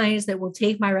lot of clients that will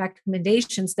take my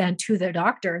recommendations then to the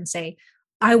doctor and say,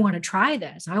 I want to try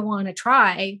this. I want to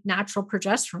try natural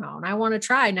progesterone. I want to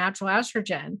try natural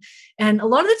estrogen. And a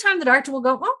lot of the time the doctor will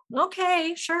go, oh,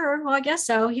 okay, sure. Well, I guess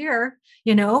so here,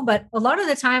 but a lot of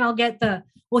the time I'll get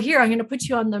here, I'm going to put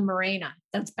you on the Mirena.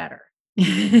 That's better.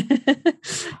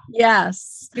 Yes.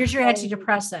 Here's your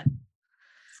antidepressant.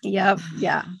 Yep.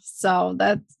 Yeah. So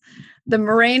that's the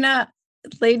Mirena.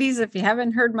 Ladies, if you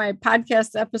haven't heard my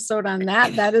podcast episode on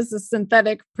that is a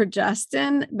synthetic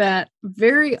progestin that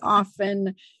very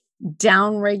often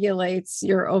downregulates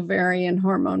your ovarian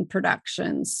hormone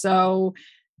production. So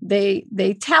they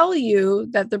tell you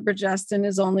that the progestin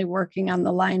is only working on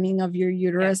the lining of your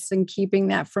uterus and keeping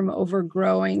that from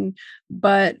overgrowing.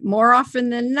 But more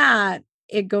often than not,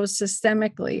 it goes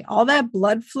systemically. All that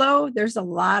blood flow, there's a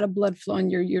lot of blood flow in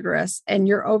your uterus, and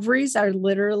your ovaries are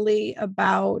literally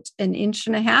about 1.5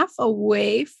 inches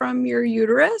away from your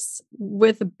uterus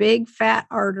with a big fat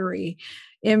artery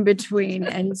in between.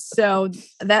 And so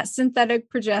that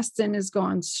synthetic progestin is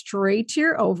going straight to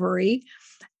your ovary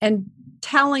and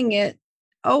telling it,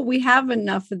 oh, we have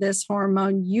enough of this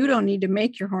hormone. You don't need to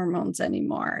make your hormones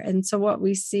anymore. And so what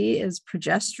we see is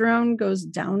progesterone goes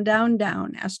down, down,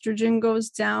 down. Estrogen goes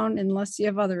down unless you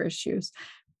have other issues.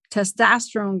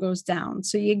 Testosterone goes down.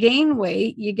 So you gain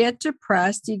weight, you get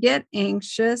depressed, you get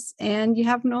anxious, and you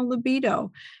have no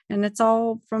libido. And it's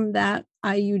all from that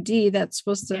IUD that's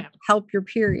supposed to help your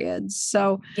periods.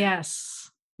 So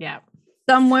yes. Yeah.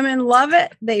 Some women love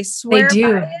it. They swear they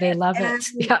do. by it, they love it.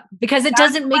 Yeah, because it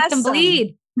doesn't make them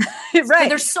bleed. Right. So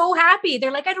they're so happy.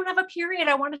 They're like, I don't have a period.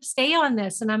 I want to stay on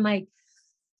this. And I'm like,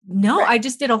 no, I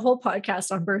just did a whole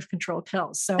podcast on birth control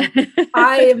pills. So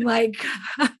I am like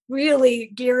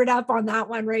really geared up on that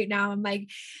one right now. I'm like,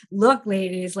 look,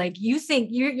 ladies, like you think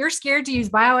you're scared to use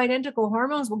bioidentical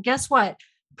hormones. Well, guess what?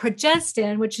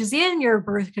 Progestin, which is in your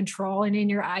birth control and in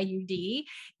your IUD,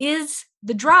 is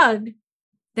the drug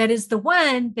that is the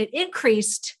one that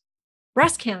increased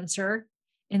breast cancer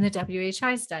in the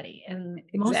WHI study. And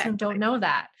most of them don't know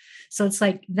that. So it's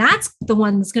like, that's the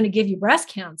one that's going to give you breast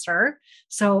cancer.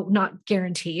 So not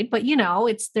guaranteed, but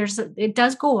it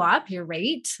does go up your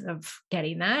rate of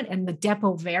getting that. And the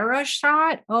Depo-Vera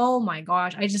shot, oh my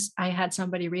gosh. I had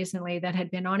somebody recently that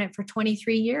had been on it for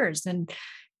 23 years. And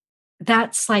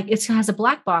that's like, it has a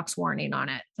black box warning on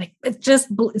it. Like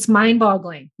it's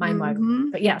mind-boggling.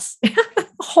 But yes,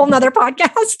 a whole nother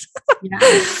podcast.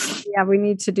 Yeah, we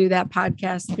need to do that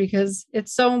podcast because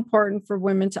it's so important for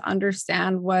women to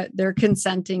understand what they're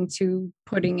consenting to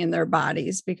putting in their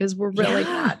bodies, because we're really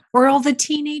not. Or all the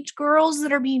teenage girls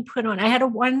that are being put on. I had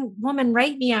one woman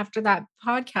write me after that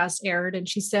podcast aired, and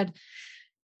she said,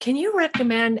 can you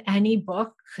recommend any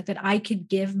book that I could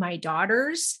give my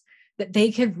daughters that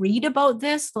they could read about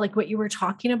this, like what you were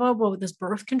talking about this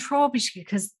birth control,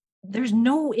 because there's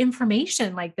no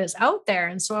information like this out there.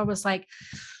 And so I was like,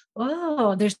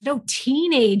 oh, there's no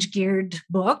teenage geared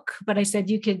book, but I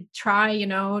said, you could try,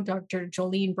 Dr.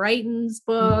 Jolene Brighton's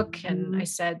book. Mm-hmm. And I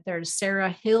said, there's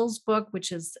Sarah Hill's book,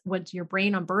 which is What's Your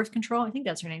Brain on Birth Control. I think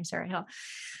that's her name, Sarah Hill.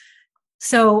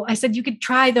 So I said, you could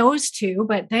try those two,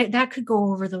 but that could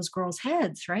go over those girls'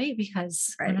 heads, right?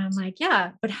 Because, and I'm like,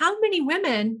 yeah, but how many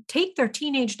women take their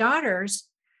teenage daughters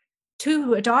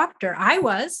to a doctor? I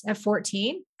was at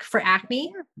 14 for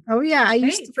acne. Oh yeah. I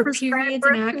used to prescribe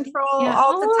birth control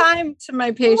all the time to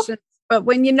my patients, but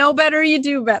when you know better, you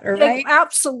do better, right?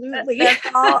 Absolutely. That's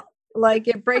all. Like,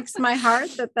 it breaks my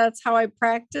heart that that's how I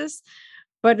practice,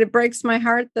 but it breaks my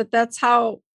heart that that's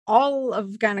how all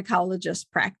of gynecologists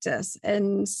practice.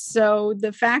 And so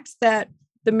the fact that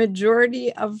the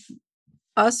majority of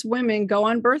us women go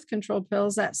on birth control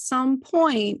pills at some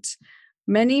point,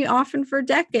 many often for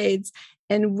decades,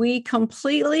 and we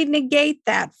completely negate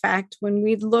that fact when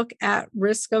we look at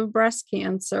risk of breast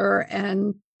cancer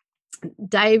and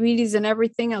diabetes and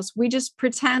everything else. We just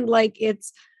pretend like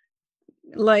it's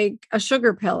like a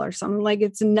sugar pill or something, like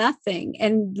it's nothing.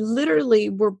 And literally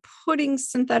we're putting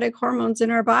synthetic hormones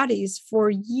in our bodies for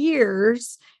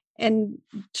years and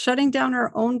shutting down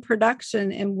our own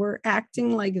production. And we're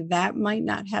acting like that might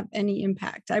not have any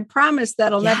impact. I promise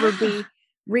that'll never be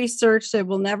researched. It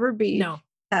will never be. No.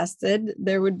 tested,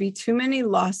 there would be too many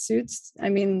lawsuits. I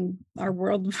mean, our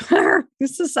world, our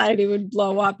society would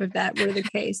blow up if that were the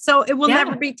case. So it will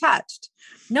never be touched.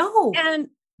 No.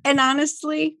 And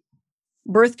honestly,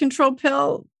 birth control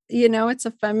pill, it's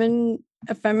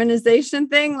a feminization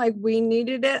thing. Like we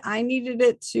needed it. I needed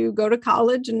it to go to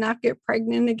college and not get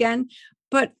pregnant again.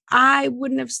 But I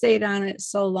wouldn't have stayed on it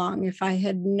so long if I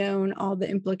had known all the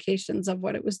implications of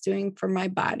what it was doing for my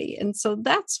body. And so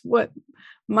that's what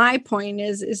my point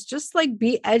is just like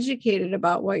be educated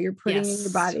about what you're putting in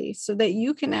your body so that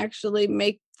you can actually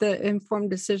make the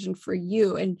informed decision for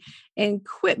you and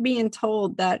quit being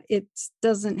told that it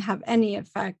doesn't have any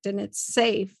effect and it's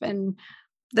safe. And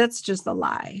that's just a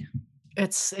lie.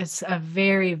 It's a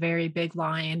very, very big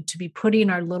lie. And to be putting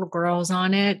our little girls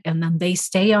on it and then they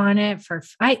stay on it for,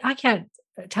 I can't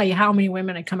tell you how many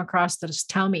women I come across that just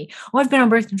tell me, oh, I've been on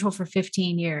birth control for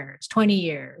 15 years, 20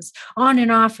 years, on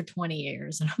and off for 20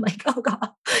 years. And I'm like, oh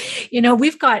God,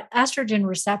 we've got estrogen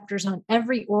receptors on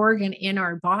every organ in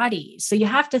our body. So you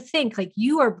have to think like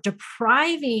you are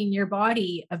depriving your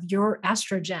body of your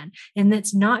estrogen. And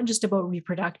that's not just about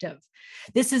reproductive.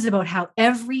 This is about how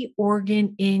every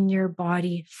organ in your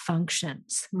body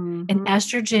functions. Mm-hmm. And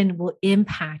estrogen will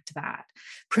impact that.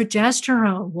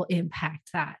 Progesterone will impact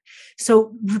that.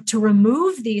 So to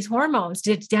remove these hormones,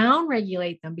 to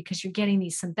downregulate them because you're getting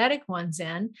these synthetic ones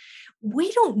in,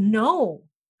 we don't know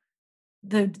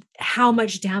how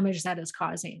much damage that is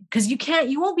causing because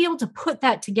you won't be able to put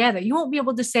that together. You won't be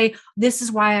able to say, this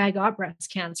is why I got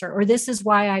breast cancer, or this is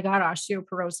why I got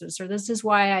osteoporosis, or this is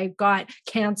why I got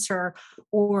cancer,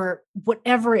 or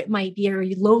whatever it might be, or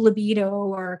low libido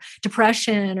or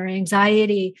depression or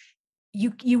anxiety.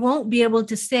 You won't be able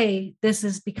to say this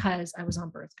is because I was on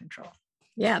birth control.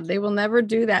 Yeah, they will never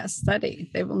do that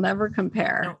study. They will never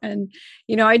compare. No. And,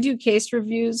 I do case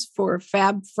reviews for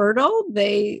Fab Fertile.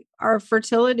 They are a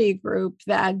fertility group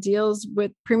that deals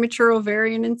with premature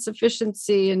ovarian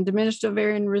insufficiency and diminished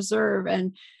ovarian reserve.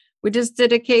 And we just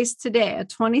did a case today, a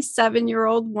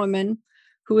 27-year-old woman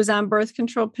who was on birth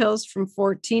control pills from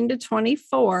 14 to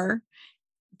 24,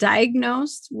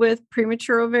 diagnosed with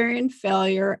premature ovarian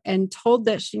failure and told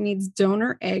that she needs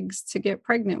donor eggs to get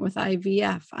pregnant with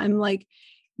IVF. I'm like,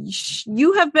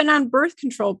 you have been on birth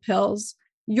control pills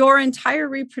your entire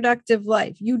reproductive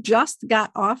life. You just got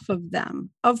off of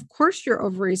them. Of course, your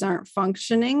ovaries aren't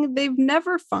functioning. They've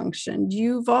never functioned.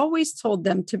 You've always told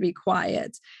them to be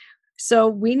quiet. So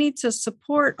we need to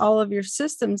support all of your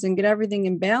systems and get everything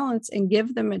in balance and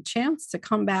give them a chance to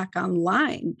come back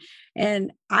online.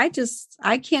 And I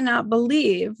cannot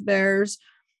believe there's,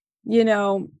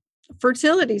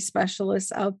 fertility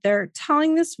specialists out there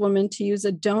telling this woman to use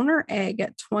a donor egg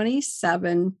at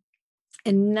 27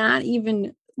 and not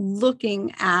even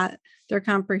looking at their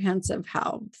comprehensive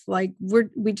health. Like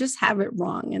we just have it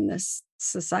wrong in this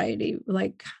society.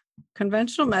 Like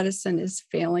conventional medicine is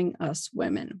failing us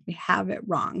women. We have it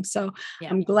wrong. So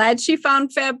I'm glad she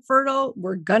found Fab Fertile.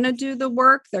 We're going to do the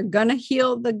work. They're going to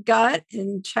heal the gut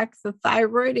and check the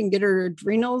thyroid and get her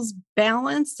adrenals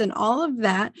balanced and all of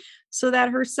that so that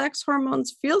her sex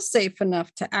hormones feel safe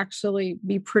enough to actually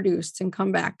be produced and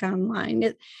come back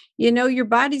online. Your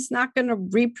body's not going to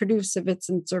reproduce if it's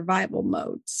in survival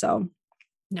mode. So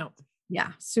no.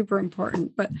 Yeah, super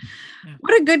important. But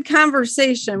what a good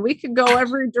conversation. We could go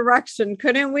every direction,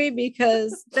 couldn't we?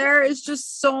 Because there is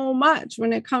just so much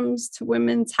when it comes to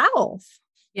women's health.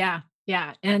 Yeah.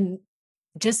 Yeah. And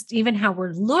just even how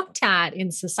we're looked at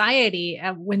in society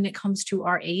when it comes to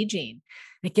our aging,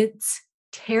 like it's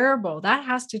terrible. That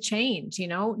has to change,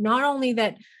 not only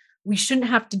that we shouldn't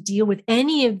have to deal with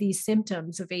any of these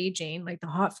symptoms of aging, like the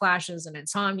hot flashes and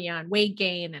insomnia and weight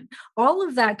gain, and all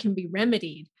of that can be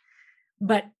remedied.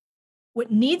 But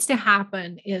what needs to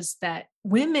happen is that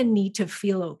women need to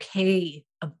feel okay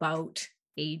about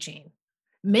aging.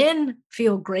 Men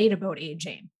feel great about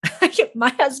aging. My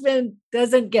husband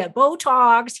doesn't get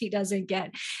Botox. He doesn't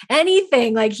get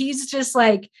anything. Like he's just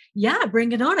like, yeah,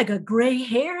 bring it on. I got gray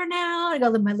hair now. I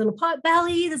got my little pot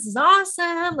belly. This is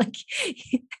awesome. Like,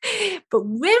 but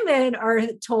women are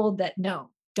told that no,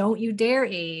 don't you dare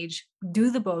age.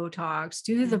 Do the Botox,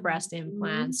 do the breast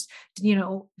implants,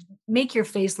 make your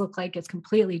face look like it's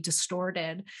completely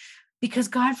distorted. Because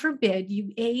God forbid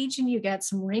you age and you get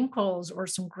some wrinkles or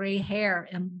some gray hair,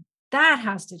 and that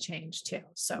has to change too.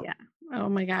 So, yeah. Oh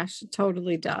my gosh, it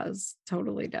totally does.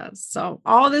 Totally does. So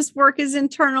all this work is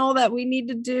internal that we need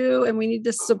to do, and we need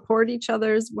to support each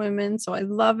other as women. So I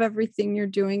love everything you're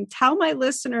doing. Tell my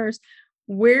listeners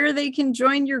where they can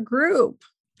join your group.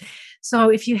 So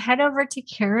if you head over to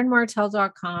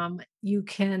KarenMartel.com, you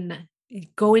can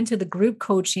go into the group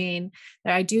coaching.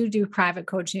 I do private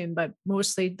coaching, but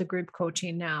mostly the group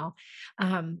coaching now.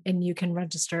 And you can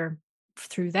register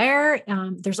through there.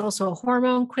 There's also a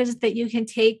hormone quiz that you can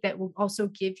take that will also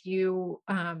give you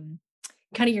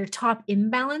kind of your top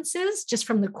imbalances just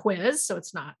from the quiz. So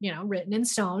it's not, written in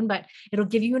stone, but it'll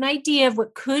give you an idea of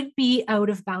what could be out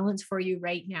of balance for you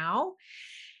right now.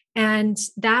 And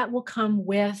that will come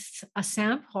with a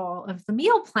sample of the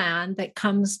meal plan that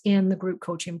comes in the group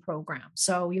coaching program.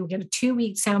 So you'll get a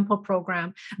 2-week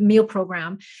meal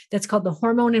program that's called the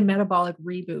Hormone and Metabolic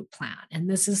Reboot Plan. And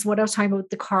this is what I was talking about,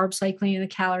 the carb cycling and the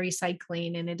calorie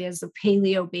cycling. And it is a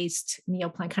paleo-based meal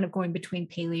plan, kind of going between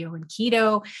paleo and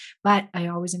keto. But I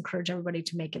always encourage everybody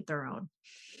to make it their own.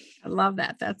 I love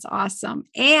that. That's awesome.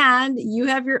 And you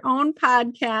have your own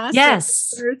podcast. Yes.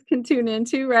 That others can tune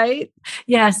into, right?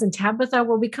 Yes. And Tabitha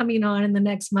will be coming on in the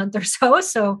next month or so.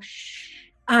 So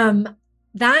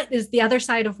that is the other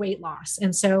side of weight loss.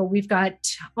 And so we've got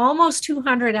almost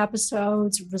 200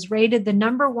 episodes. It was rated the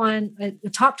number one, the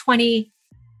top 20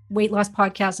 weight loss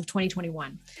podcast of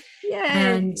 2021. Yay.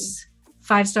 And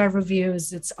 5-star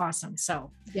reviews. It's awesome. So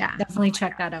yeah, definitely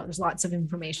check that out. There's lots of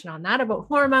information on that about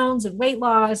hormones and weight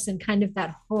loss and kind of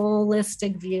that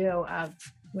holistic view of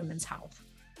women's health.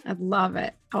 I love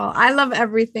it. Well, I love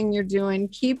everything you're doing.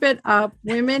 Keep it up.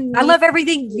 I love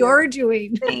everything you're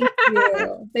doing. Thank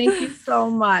you. Thank you so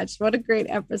much. What a great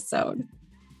episode.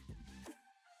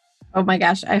 Oh my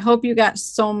gosh. I hope you got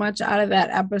so much out of that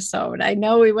episode. I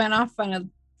know we went off on a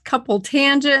couple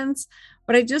tangents,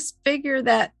 but I just figure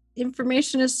that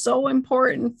information is so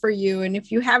important for you. And if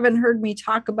you haven't heard me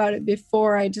talk about it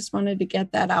before, I just wanted to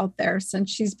get that out there since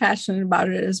she's passionate about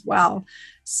it as well.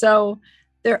 So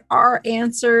there are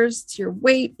answers to your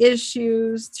weight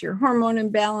issues, to your hormone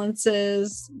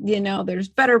imbalances. There's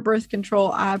better birth control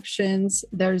options.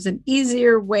 There's an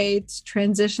easier way to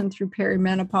transition through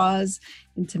perimenopause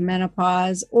into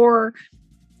menopause, or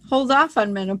hold off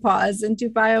on menopause and do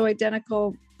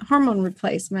bioidentical hormone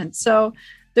replacement. So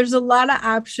there's a lot of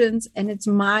options, and it's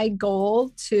my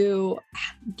goal to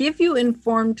give you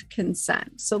informed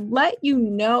consent. So let you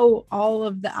know all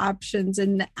of the options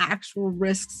and the actual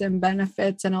risks and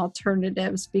benefits and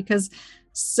alternatives, because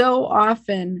so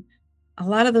often a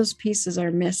lot of those pieces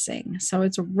are missing. So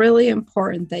it's really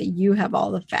important that you have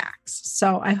all the facts.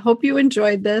 So I hope you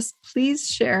enjoyed this. Please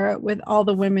share it with all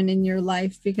the women in your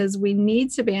life, because we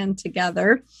need to band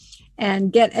together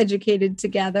and get educated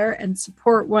together and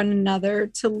support one another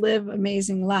to live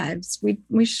amazing lives.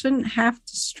 We shouldn't have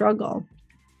to struggle.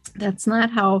 That's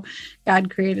not how God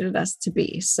created us to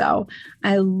be. So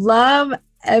I love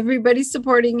everybody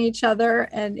supporting each other.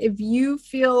 And if you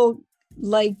feel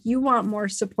like you want more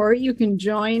support, you can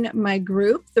join my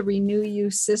group, the Renew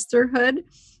You Sisterhood.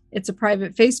 It's a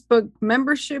private Facebook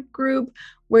membership group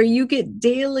where you get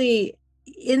daily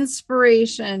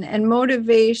inspiration and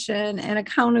motivation and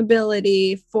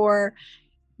accountability for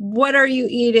what are you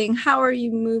eating, how are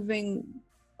you moving,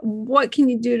 what can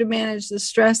you do to manage the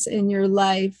stress in your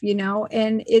life,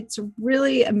 and it's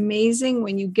really amazing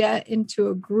when you get into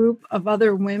a group of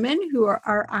other women who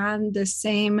are on the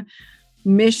same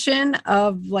mission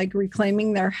of like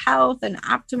reclaiming their health and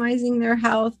optimizing their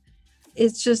health.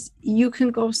 It's just, you can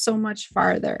go so much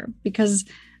farther, because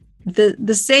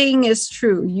the saying is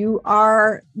true. You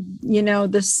are,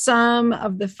 the sum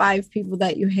of the 5 people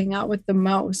that you hang out with the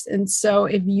most. And so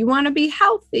if you want to be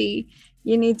healthy,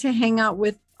 you need to hang out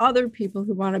with other people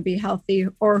who want to be healthy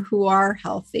or who are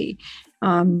healthy.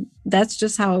 That's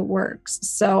just how it works.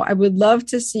 So I would love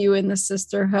to see you in the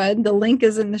sisterhood. The link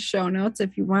is in the show notes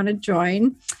if you want to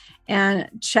join. And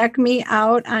check me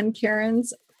out on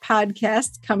Karen's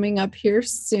podcast coming up here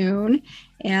soon.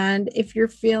 And if you're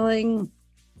feeling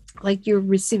like you're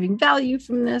receiving value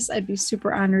from this, I'd be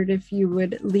super honored if you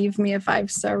would leave me a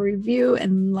 5-star review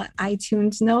and let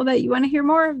iTunes know that you want to hear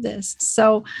more of this.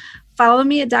 So follow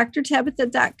me at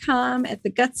drtabitha.com, at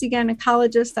the Gutsy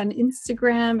Gynecologist on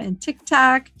Instagram and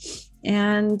TikTok,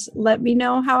 and let me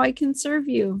know how I can serve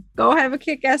you. Go have a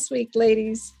kick-ass week,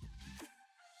 ladies.